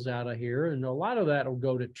muscles out of here. And a lot of that will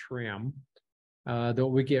go to trim that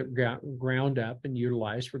we get ground up and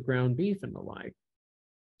utilized for ground beef and the like.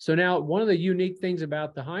 So now one of the unique things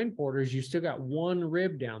about the hindquarters, you still got one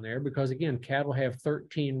rib down there because again, cattle have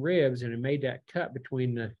 13 ribs and it made that cut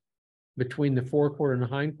between the forequarter and the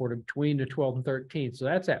hindquarter, between the 12th and 13th. So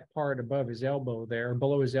that's that part above his elbow there,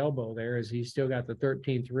 below his elbow there, is he's still got the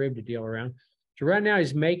 13th rib to deal around. So right now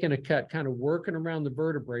he's making a cut, kind of working around the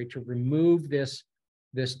vertebrae to remove this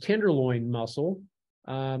tenderloin muscle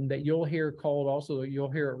that you'll hear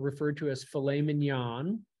it referred to as filet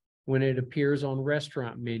mignon when it appears on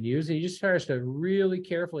restaurant menus. And he just tries to really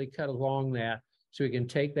carefully cut along that so he can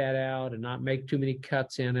take that out and not make too many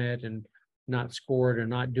cuts in it and not score it or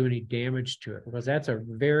not do any damage to it, because that's a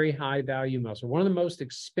very high value muscle. One of the most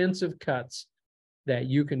expensive cuts that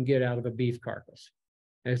you can get out of a beef carcass.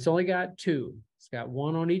 And it's only got two. It's got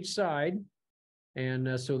one on each side.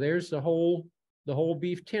 And so there's the whole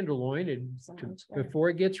beef tenderloin. And before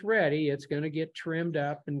it gets ready, it's going to get trimmed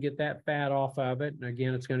up and get that fat off of it. And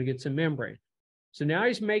again, it's going to get some membrane. So now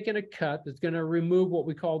he's making a cut that's going to remove what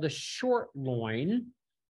we call the short loin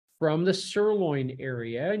from the sirloin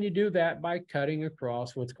area. And you do that by cutting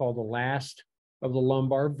across what's called the last of the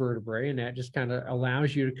lumbar vertebrae. And that just kind of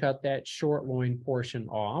allows you to cut that short loin portion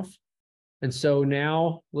off. And so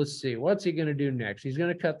now let's see, what's he going to do next? He's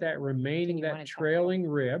going to cut that trailing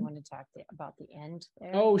rib. I want to talk about the end there.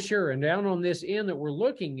 Oh, sure. And down on this end that we're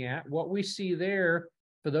looking at, what we see there,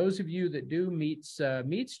 for those of you that do meats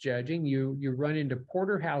judging, you run into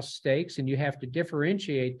porterhouse steaks, and you have to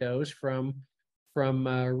differentiate those from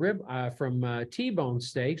T-bone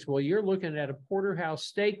steaks. Well, you're looking at a porterhouse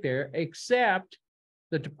steak there, except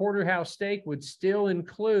that the porterhouse steak would still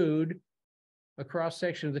include a cross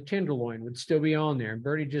section of the tenderloin, would still be on there. And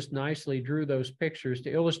Bertie just nicely drew those pictures to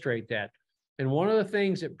illustrate that. And one of the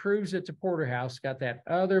things that proves it's a porterhouse, got that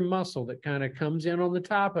other muscle that kind of comes in on the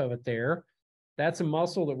top of it there. That's a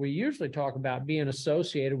muscle that we usually talk about being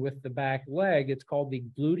associated with the back leg. It's called the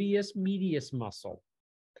gluteus medius muscle.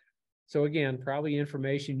 So again, probably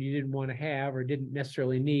information you didn't want to have or didn't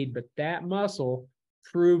necessarily need, but that muscle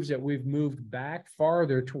proves that we've moved back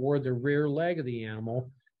farther toward the rear leg of the animal,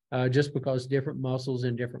 just because different muscles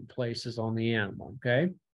in different places on the animal,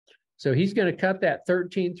 okay? So he's going to cut that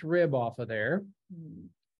 13th rib off of there.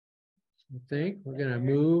 I think we're going to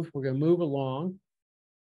move along.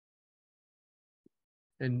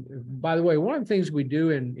 And by the way, one of the things we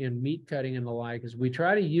do in meat cutting and the like is we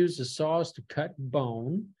try to use the saws to cut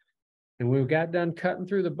bone. And when we got done cutting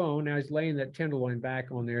through the bone, now he's laying that tenderloin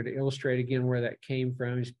back on there to illustrate again where that came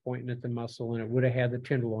from. He's pointing at the muscle, and it would have had the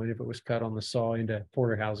tenderloin if it was cut on the saw into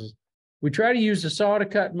porterhouses. We try to use the saw to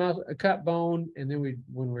cut bone, and then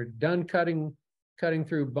when we're done cutting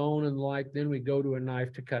through bone and the like, then we go to a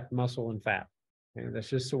knife to cut muscle and fat. And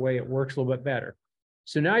that's just the way it works a little bit better.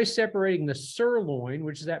 So now he's separating the sirloin,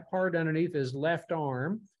 which is that part underneath his left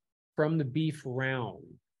arm, from the beef round.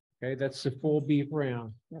 Okay, that's the full beef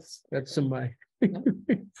round. That's somebody.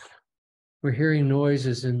 We're hearing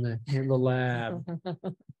noises in the lab.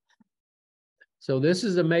 So this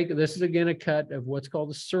is again a cut of what's called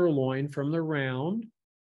the sirloin from the round.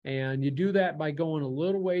 And you do that by going a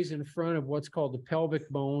little ways in front of what's called the pelvic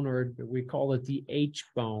bone, or we call it the H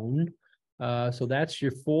bone. So that's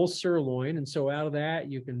your full sirloin. And so out of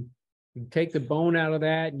that, you can take the bone out of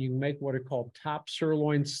that, and you can make what are called top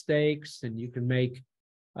sirloin steaks. And you can make,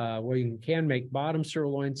 you can make bottom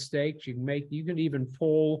sirloin steaks. You can even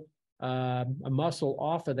pull a muscle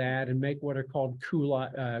off of that and make what are called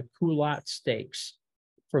culotte steaks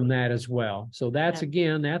from that as well. So that's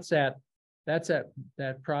again, that's that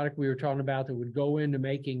product we were talking about that would go into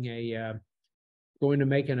making a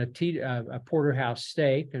porterhouse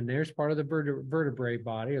steak. And there's part of the vertebrae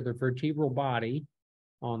body, or the vertebral body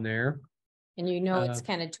on there. And it's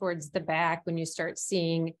kind of towards the back when you start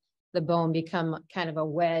seeing the bone become kind of a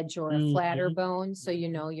wedge or a flatter bone. So you're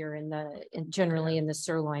generally in the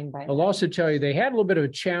sirloin by I'll also tell you, they had a little bit of a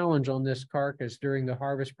challenge on this carcass during the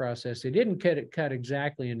harvest process. They didn't cut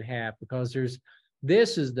exactly in half, because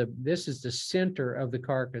this is the center of the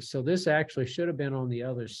carcass. So this actually should have been on the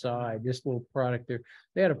other side. This little product there,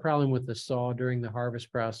 they had a problem with the saw during the harvest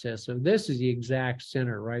process. So this is the exact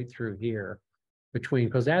center right through here between,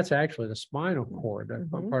 because that's actually the spinal cord,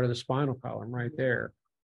 part of the spinal column right there.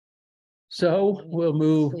 So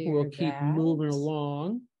we'll keep moving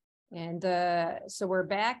along. And so we're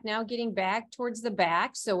back now, getting back towards the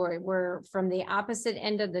back. So we're from the opposite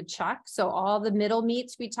end of the chuck. So all the middle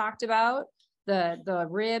meats we talked about, the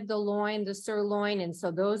rib, the loin, the sirloin. And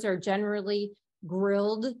so those are generally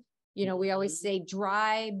grilled. We always say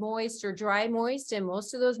dry, moist, or dry, moist. And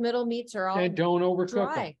most of those middle meats are all and don't overcook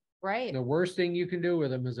dry, them. right? The worst thing you can do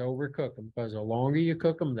with them is overcook them, because the longer you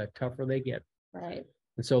cook them, the tougher they get. Right.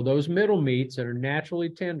 And so those middle meats that are naturally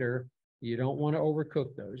tender, you don't want to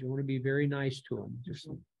overcook those. You want to be very nice to them. Just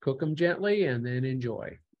cook them gently and then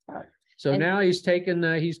enjoy. So now he's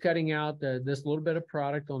cutting out this little bit of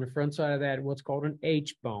product on the front side of that, what's called an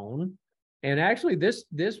H bone. And actually this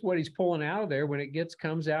what he's pulling out of there, when it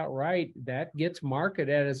comes out right, that gets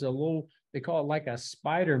marketed as a little, they call it like a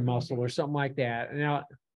spider muscle or something like that. Now,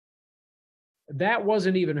 that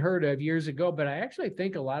wasn't even heard of years ago, but I actually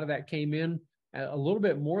think a lot of that came in a little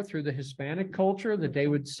bit more through the Hispanic culture, that they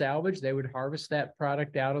would harvest that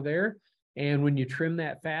product out of there. And when you trim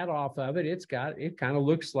that fat off of it, it kind of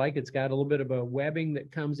looks like it's got a little bit of a webbing that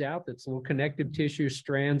comes out, that's little connective tissue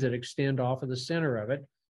strands that extend off of the center of it.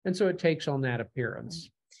 And so it takes on that appearance.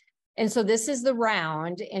 And so this is the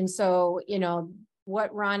round. And so,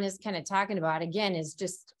 what Ron is kind of talking about again is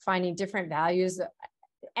just finding different values,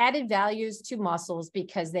 added values to muscles,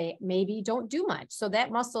 because they maybe don't do much. So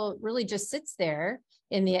that muscle really just sits there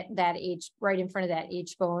in that H, right in front of that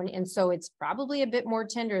H bone. And so it's probably a bit more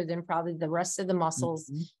tender than probably the rest of the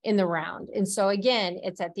muscles in the round. And so again,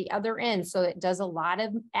 it's at the other end. So it does a lot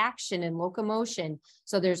of action and locomotion.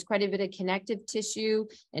 So there's quite a bit of connective tissue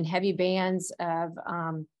and heavy bands of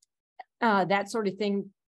that sort of thing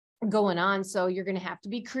going on. So you're going to have to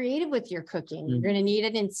be creative with your cooking. You're going to need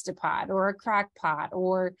an Instapot or a crock pot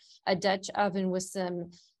or a Dutch oven with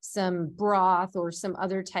some broth or some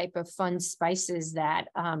other type of fun spices that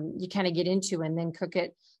you kind of get into, and then cook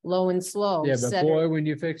it low and slow. Yeah, but boy, when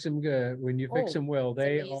you fix them good, when you fix them well,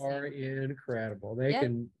 they are incredible. They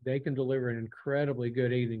can deliver an incredibly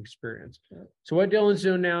good eating experience. So what Dylan's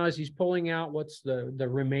doing now is he's pulling out what's the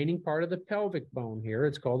remaining part of the pelvic bone here.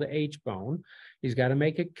 It's called the H bone. He's got to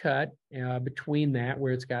make a cut between that,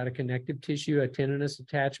 where it's got a connective tissue, a tendinous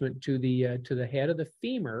attachment to the head of the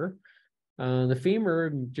femur. The femur,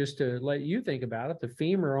 just to let you think about it, the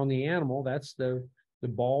femur on the animal, that's the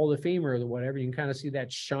ball of the femur or whatever. You can kind of see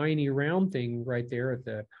that shiny round thing right there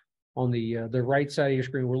on the right side of your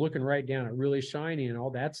screen. We're looking right down at really shiny and all.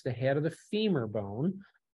 That's the head of the femur bone.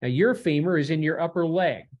 Now your femur is in your upper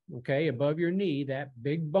leg, okay, above your knee. That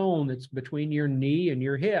big bone that's between your knee and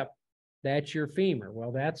your hip, that's your femur.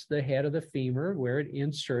 Well, that's the head of the femur, where it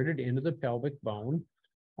inserted into the pelvic bone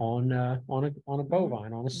on a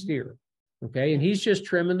bovine, on a steer. Okay, and he's just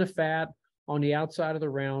trimming the fat on the outside of the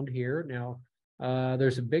round here. Now,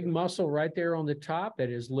 there's a big muscle right there on the top that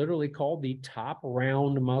is literally called the top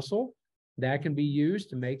round muscle. That can be used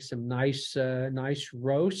to make some nice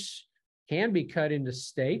roasts. Can be cut into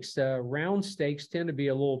steaks. Round steaks tend to be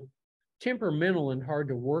a little temperamental and hard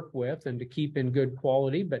to work with and to keep in good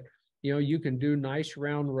quality, but you can do nice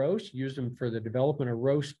round roasts, use them for the development of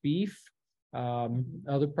roast beef,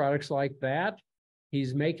 other products like that.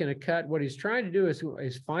 He's making a cut. What he's trying to do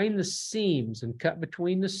is find the seams and cut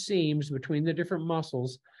between the seams, between the different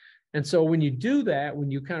muscles. And so when you do that, when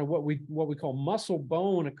you kind of what we call muscle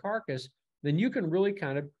bone a carcass, then you can really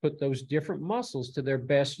kind of put those different muscles to their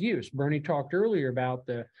best use. Bernie talked earlier about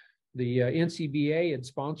the NCBA had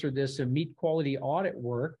sponsored this meat quality audit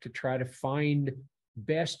work to try to find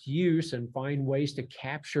best use and find ways to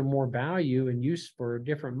capture more value and use for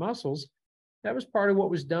different muscles. That was part of what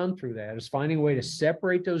was done through that, is finding a way to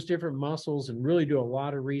separate those different muscles and really do a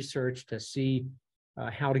lot of research to see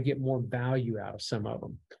how to get more value out of some of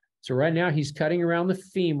them. So right now he's cutting around the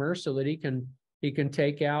femur so that he can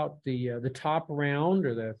take out the top round,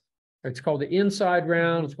 or it's called the inside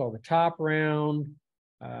round. It's called the top round.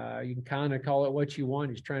 You can kind of call it what you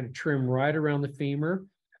want. He's trying to trim right around the femur.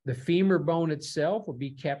 The femur bone itself will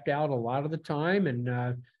be kept out a lot of the time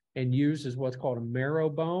and used as what's called a marrow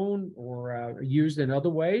bone, or used in other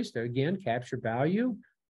ways to, again, capture value.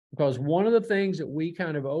 Because one of the things that we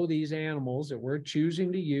kind of owe these animals that we're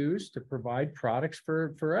choosing to use to provide products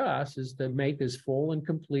for us is to make as full and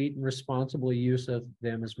complete and responsible use of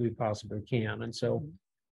them as we possibly can. And so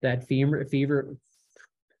that femur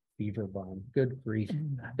bone, good grief,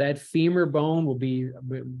 that femur bone will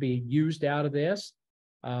be used out of this.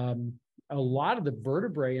 A lot of the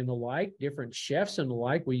vertebrae and the like, different chefs and the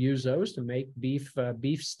like, we use those to make beef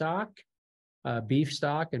stock and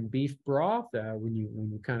beef broth. When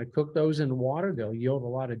you kind of cook those in water, they'll yield a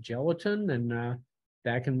lot of gelatin, and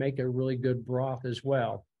that can make a really good broth as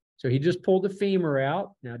well. So he just pulled the femur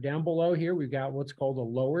out. Now down below here, we've got what's called a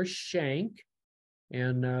lower shank.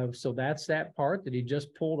 And so that's that part that he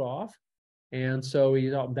just pulled off. And so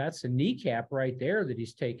that's the kneecap right there that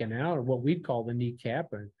he's taken out, or what we'd call the kneecap.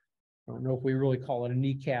 I don't know if we really call it a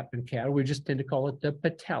kneecap in cattle. We just tend to call it the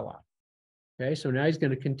patella. Okay, so now he's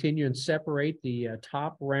going to continue and separate the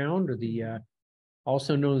top round, or the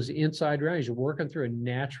also known as the inside round. He's working through a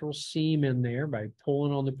natural seam in there by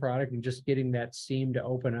pulling on the product and just getting that seam to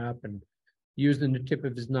open up, and using the tip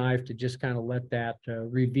of his knife to just kind of let that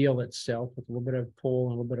reveal itself with a little bit of pull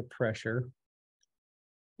and a little bit of pressure.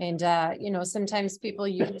 And, sometimes people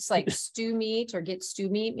use like stew meat, or get stew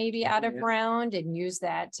meat maybe out of round and use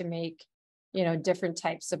that to make, different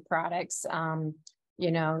types of products.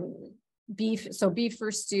 Beef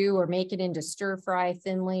for stew, or make it into stir fry,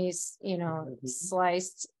 thinly,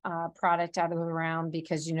 sliced product out of the round,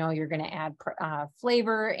 because, you're going to add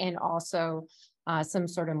flavor and also some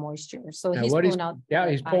sort of moisture. So he's pulling out. Yeah,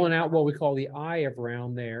 he's pulling out what we call the eye of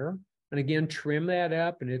round there. And again, trim that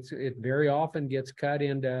up, and it very often gets cut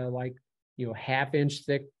into like, half-inch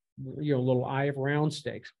thick, little eye of round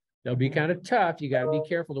steaks. They'll be kind of tough. You got to be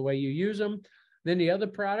careful the way you use them. Then the other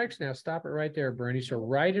products, now stop it right there, Bernie. So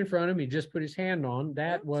right in front of him, he just put his hand on.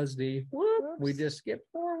 That was the, we just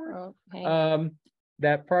skipped forward. Okay.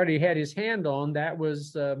 That part he had his hand on, that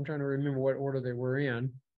was, I'm trying to remember what order they were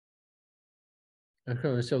in.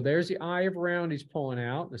 Okay, so there's the eye of round he's pulling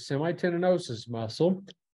out, the semitendinosus muscle.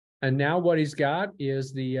 And now what he's got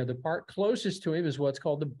is the part closest to him is what's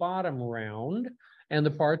called the bottom round. And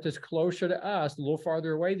the part that's closer to us, a little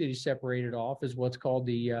farther away that he separated off, is what's called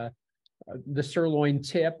the sirloin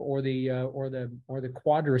tip, or the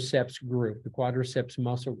quadriceps group, the quadriceps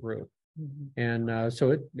muscle group. And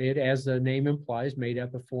so it, as the name implies, made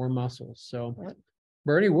up of 4 muscles. So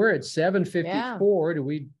Bernie, we're at 7:54. Yeah. Do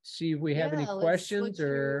we see if we have any questions,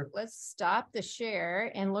 or let's stop the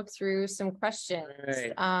share and look through some questions.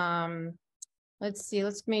 Right. Let's see,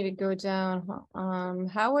 let's maybe go down.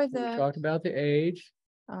 How are the, we talked about the age.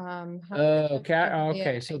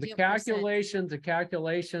 Okay, so the calculations,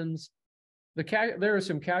 there are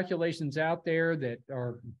some calculations out there that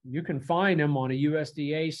are, you can find them on a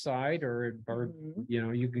USDA site, or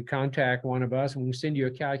you can contact one of us and we'll send you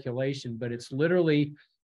a calculation. But it's literally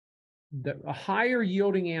a higher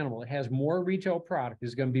yielding animal that has more retail product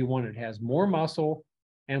is going to be one that has more muscle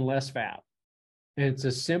and less fat. And it's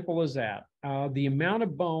as simple as that. The amount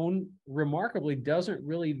of bone remarkably doesn't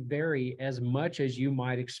really vary as much as you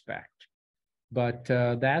might expect. But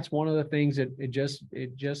that's one of the things that it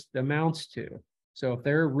just amounts to. So if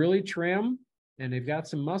they're really trim and they've got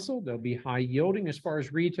some muscle, they'll be high yielding as far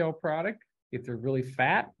as retail product. If they're really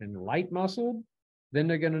fat and light muscled, then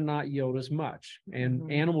they're going to not yield as much.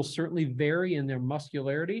 And animals certainly vary in their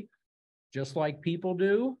muscularity, just like people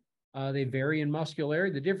do. They vary in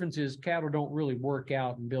muscularity. The difference is cattle don't really work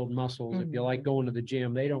out and build muscles. If you like going to the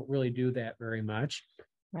gym, they don't really do that very much.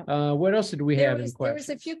 What else did we have in questions? There was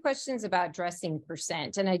a few questions about dressing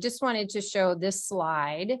percent, and I just wanted to show this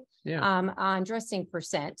slide on dressing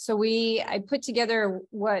percent. So I put together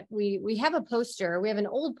what we have a poster. We have an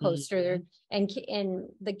old poster, and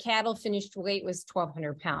the cattle finished weight was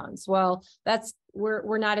 1,200 pounds. Well,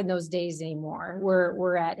 we're not in those days anymore.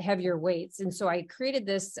 We're at heavier weights, and so I created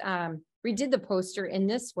this. Redid the poster in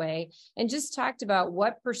this way and just talked about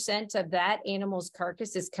what percent of that animal's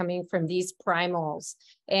carcass is coming from these primals.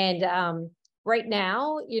 And right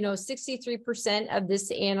now, 63% of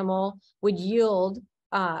this animal would yield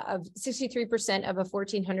of 63% of a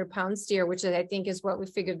 1,400-pound steer, which I think is what we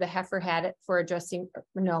figured the heifer had it for addressing.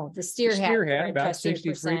 No, the steer had about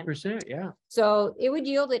 63%. Yeah. So it would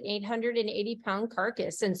yield an 880-pound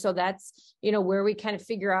carcass. And so that's, where we kind of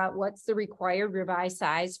figure out what's the required ribeye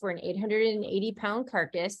size for an 880-pound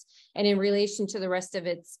carcass. And in relation to the rest of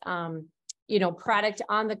its, product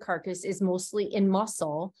on the carcass is mostly in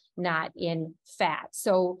muscle, not in fat.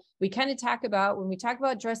 So we kind of talk about, when we talk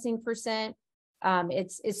about dressing percent,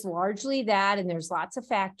 it's largely that, and there's lots of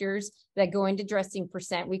factors that go into dressing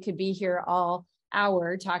percent. We could be here all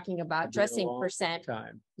hour talking about dressing percent,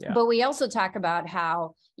 but we also talk about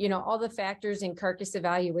how, all the factors in carcass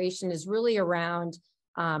evaluation is really around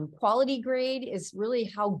quality grade is really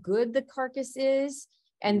how good the carcass is.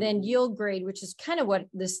 And then yield grade, which is kind of what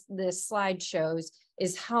this slide shows,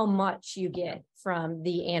 is how much you get from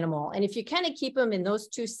the animal. And if you kind of keep them in those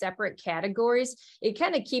two separate categories, it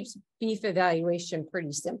kind of keeps beef evaluation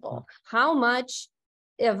pretty simple. How much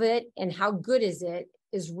of it and how good is it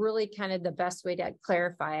is really kind of the best way to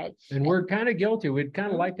clarify it. And we're kind of guilty. We'd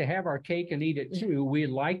kind of like to have our cake and eat it too. We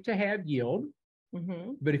like to have yield.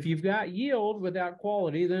 But if you've got yield without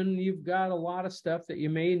quality, then you've got a lot of stuff that you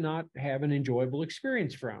may not have an enjoyable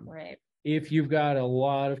experience from. Right. If you've got a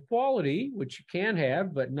lot of quality, which you can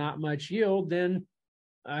have, but not much yield, then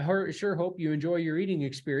I sure hope you enjoy your eating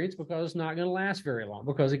experience, because it's not going to last very long,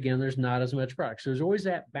 because again, there's not as much product. So there's always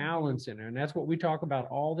that balance in there. And that's what we talk about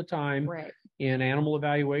all the time in animal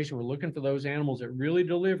evaluation. We're looking for those animals that really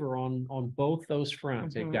deliver on both those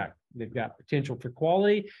fronts. They've got potential for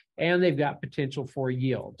quality, and they've got potential for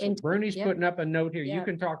yield. So Bernie's putting up a note here. You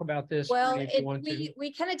can talk about this. Well, if you want to.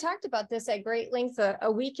 We kind of talked about this at great length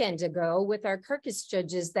a weekend ago with our carcass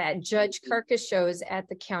judges that judge carcass shows at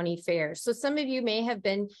the county fair. So some of you may have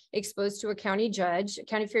been exposed to a county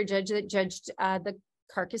fair judge that judged the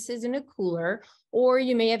carcasses in a cooler, or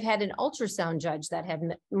you may have had an ultrasound judge that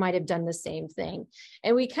might have done the same thing.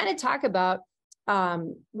 And we kind of talk about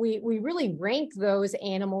we really rank those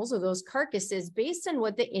animals or those carcasses based on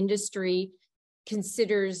what the industry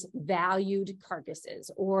considers valued carcasses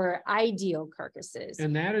or ideal carcasses.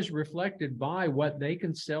 And that is reflected by what they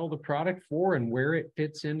can sell the product for and where it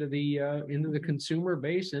fits into the consumer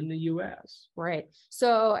base in the US. Right.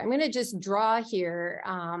 So I'm going to just draw here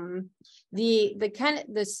the kind of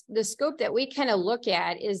the scope that we kind of look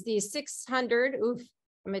at is the 600. Oof,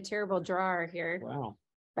 I'm a terrible drawer here. Wow.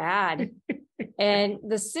 Bad. And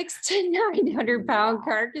the 600 to 900 pound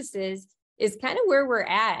carcasses is kind of where we're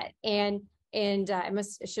at. And I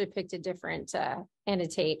should have picked a different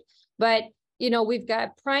annotate, but we've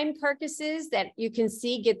got prime carcasses that you can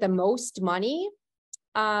see get the most money.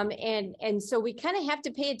 And so we kind of have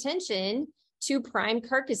to pay attention to prime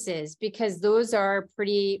carcasses because those are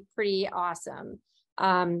pretty awesome.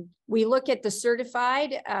 We look at the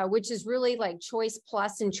certified, which is really like choice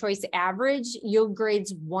plus and choice average. Yield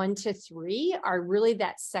grades 1 to 3 are really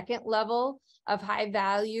that second level of high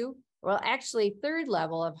value. Well, actually third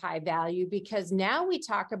level of high value, because now we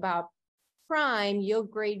talk about prime yield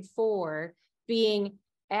grade 4 being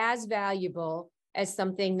as valuable as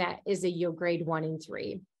something that is a yield grade 1 and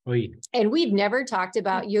 3. Wait. And we've never talked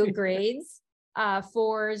about yield grades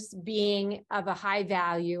 4s being of a high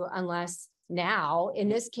value unless now, in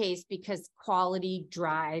this case, because quality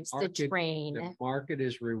drives the train. The market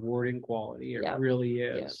is rewarding quality. It really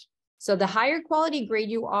is. Yep. So the higher quality grade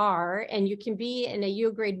you are, and you can be in a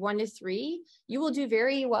yield grade 1 to 3, you will do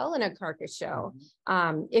very well in a carcass show.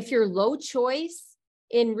 If you're low choice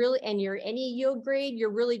and you're any yield grade,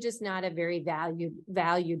 you're really just not a very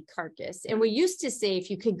valued carcass. And we used to say, if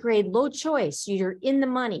you could grade low choice, you're in the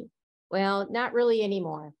money. Well, not really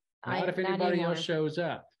anymore. Not if anybody else shows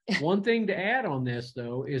up. One thing to add on this,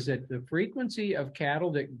 though, is that the frequency of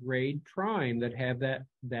cattle that grade prime that have that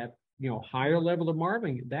higher level of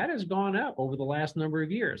marving, that has gone up over the last number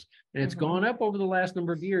of years. And it's gone up over the last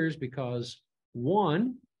number of years because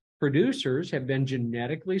One, producers have been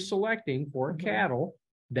genetically selecting for cattle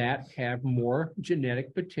that have more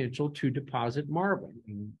genetic potential to deposit marbling.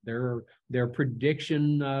 And there are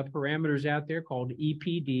prediction parameters out there called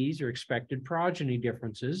EPDs, or expected progeny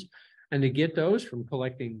differences. And to get those from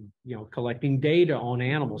collecting data on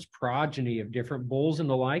animals, progeny of different bulls and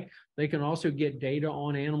the like. They can also get data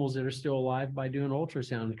on animals that are still alive by doing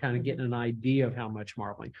ultrasound and kind of getting an idea of how much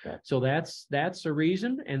marbling. So that's the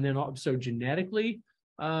reason. And then also genetically,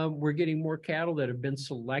 we're getting more cattle that have been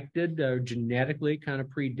selected, genetically kind of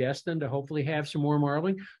predestined to hopefully have some more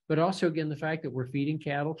marbling. But also, again, the fact that we're feeding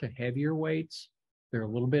cattle to heavier weights. They're a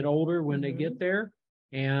little bit older when they get there,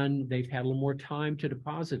 and they've had a little more time to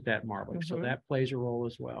deposit that marbling. So that plays a role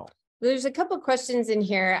as well. There's a couple questions in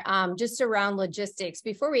here just around logistics.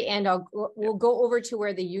 Before we end, we'll go over to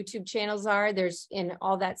where the YouTube channels are. There's in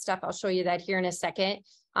all that stuff. I'll show you that here in a second.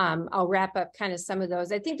 I'll wrap up kind of some of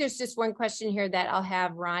those. I think there's just one question here that I'll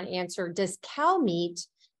have Ron answer. Does cow meat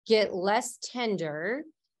get less tender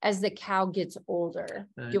as the cow gets older?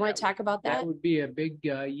 Do you want to talk about that? That would be a big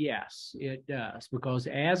yes, it does. Because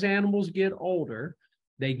as animals get older,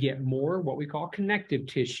 they get more what we call connective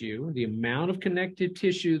tissue. The amount of connective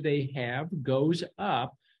tissue they have goes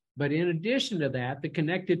up. But in addition to that, the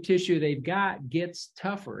connective tissue they've got gets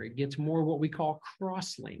tougher. It gets more what we call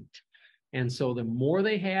cross-linked. And so the more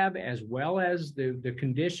they have, as well as the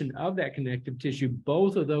condition of that connective tissue,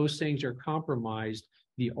 both of those things are compromised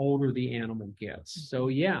the older the animal gets. So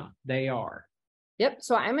yeah, they are. Yep.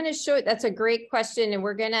 So I'm going to show it. That's a great question.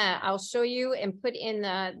 And I'll show you and put in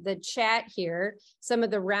the chat here some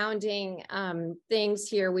of the rounding things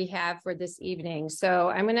here we have for this evening. So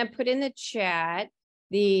I'm going to put in the chat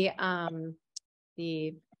maybe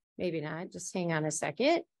not, just hang on a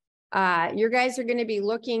second. You guys are going to be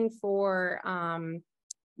looking for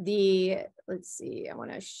let's see, I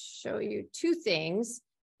want to show you two things.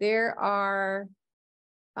 There are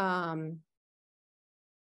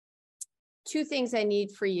two things I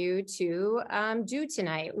need for you to do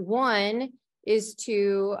tonight. One is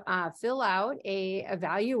to fill out a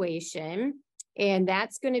evaluation, and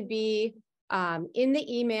that's going to be in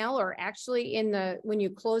the email, or actually when you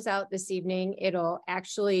close out this evening, it'll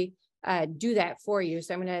actually do that for you.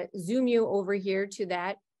 So I'm going to zoom you over here to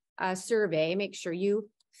that survey. Make sure you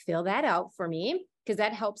fill that out for me, because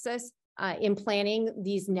that helps us in planning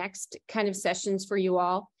these next kind of sessions for you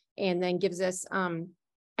all, and then gives us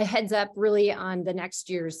a heads up really on the next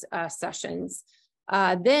year's sessions.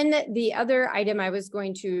 Then the other item I was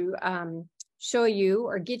going to show you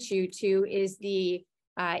or get you to is the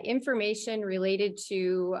information related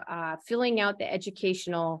to filling out the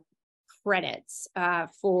educational credits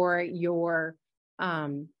for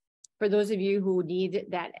those of you who need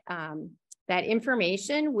that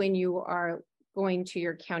information when you are going to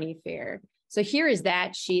your county fair. So here is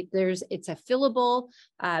that sheet. It's a fillable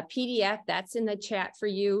PDF that's in the chat for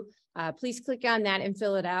you. Please click on that and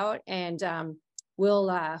fill it out, and we'll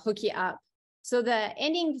hook you up. So the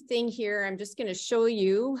ending thing here, I'm just going to show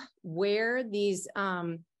you where these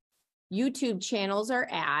YouTube channels are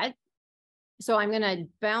at. So I'm going to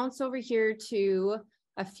bounce over here to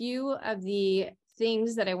a few of the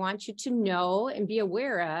things that I want you to know and be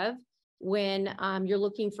aware of when you're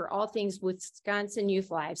looking for all things Wisconsin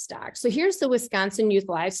Youth Livestock. So here's the Wisconsin Youth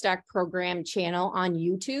Livestock Program channel on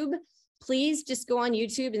YouTube. Please just go on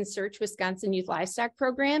YouTube and search Wisconsin Youth Livestock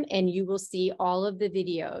Program, and you will see all of the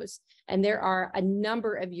videos. And there are a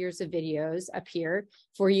number of years of videos up here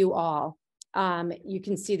for you all. You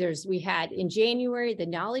can see we had in January, the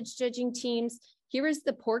knowledge judging teams. Here is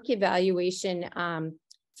the pork evaluation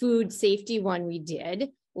food safety one we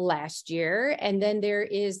did last year. And then there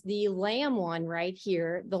is the lamb one right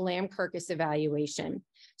here, the lamb carcass evaluation.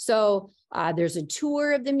 So there's a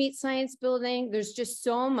tour of the meat science building. There's just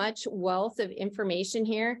so much wealth of information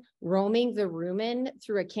here. Roaming the rumen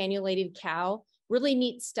through a cannulated cow, really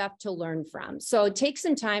neat stuff to learn from. So take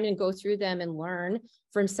some time and go through them and learn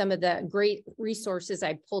from some of the great resources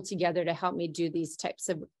I pulled together to help me do these types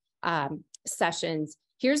of sessions.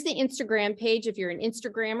 Here's the Instagram page. If you're an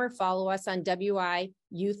Instagrammer, follow us on WI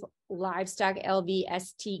Youth Livestock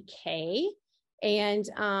LVSTK. And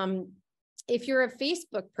if you're a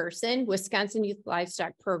Facebook person, Wisconsin Youth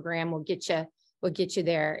Livestock Program will get you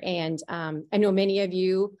there. And I know many of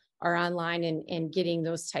you are online and getting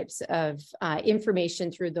those types of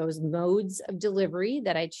information through those modes of delivery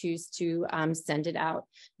that I choose to send it out.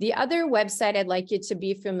 The other website I'd like you to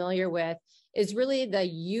be familiar with is really the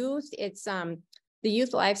youth. It's the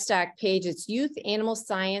youth livestock page. It's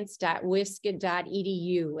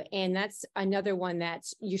youthanimalscience.wisc.edu. And that's another one that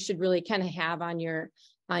you should really kind of have on your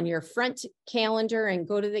on your front calendar and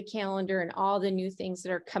go to the calendar and all the new things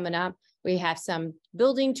that are coming up. We have some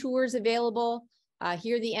building tours available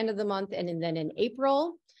here at the end of the month. And then in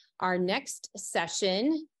April, our next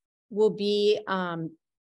session will be,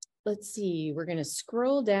 let's see, we're going to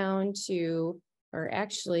scroll down to, or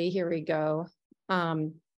actually, here we go.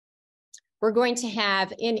 We're going to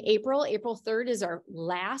have in April 3rd is our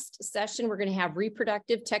last session. We're going to have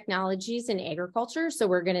reproductive technologies in agriculture. So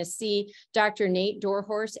we're going to see Dr. Nate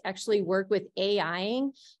Dorhorst actually work with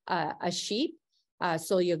AIing a sheep.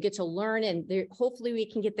 So you'll get to learn, and there, hopefully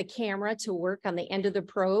we can get the camera to work on the end of the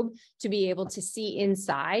probe to be able to see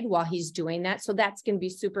inside while he's doing that. So that's going to be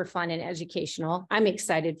super fun and educational. I'm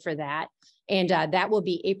excited for that. And that will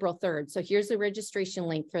be April 3rd. So here's the registration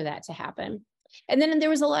link for that to happen. And then there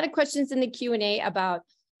was a lot of questions in the Q&A about,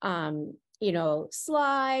 you know,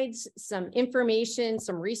 slides, some information,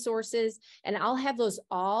 some resources, and I'll have those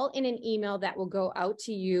all in an email that will go out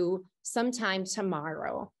to you sometime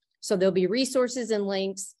tomorrow. So there'll be resources and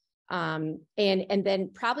links. And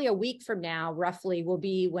then probably a week from now, roughly, will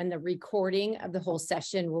be when the recording of the whole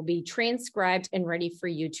session will be transcribed and ready for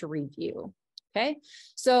you to review. Okay,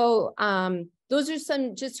 so those are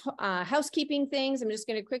some just housekeeping things. I'm just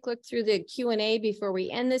going to quick look through the Q&A before we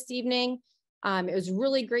end this evening. It was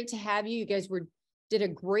really great to have you. You guys did a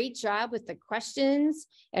great job with the questions,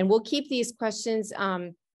 and we'll keep these questions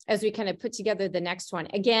as we kind of put together the next one.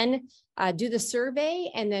 Again, do the survey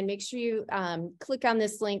and then make sure you click on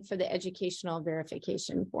this link for the educational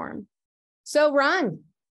verification form. So Ron,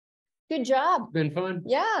 good job. Been fun.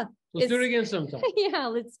 Yeah. Let's do it again sometime.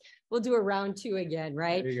 Yeah, we'll do a round 2 again,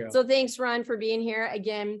 right? There you go. So thanks, Ron, for being here.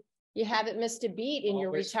 Again, you haven't missed a beat in your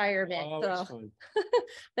retirement. So Fun.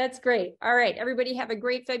 that's great. All right, everybody have a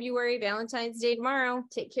great February, Valentine's Day tomorrow.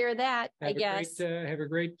 Take care of that, I guess. Have a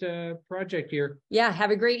great project here. Yeah,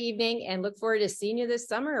 have a great evening and look forward to seeing you this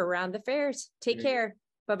summer around the fairs. Take care.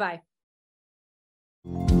 Bye-bye.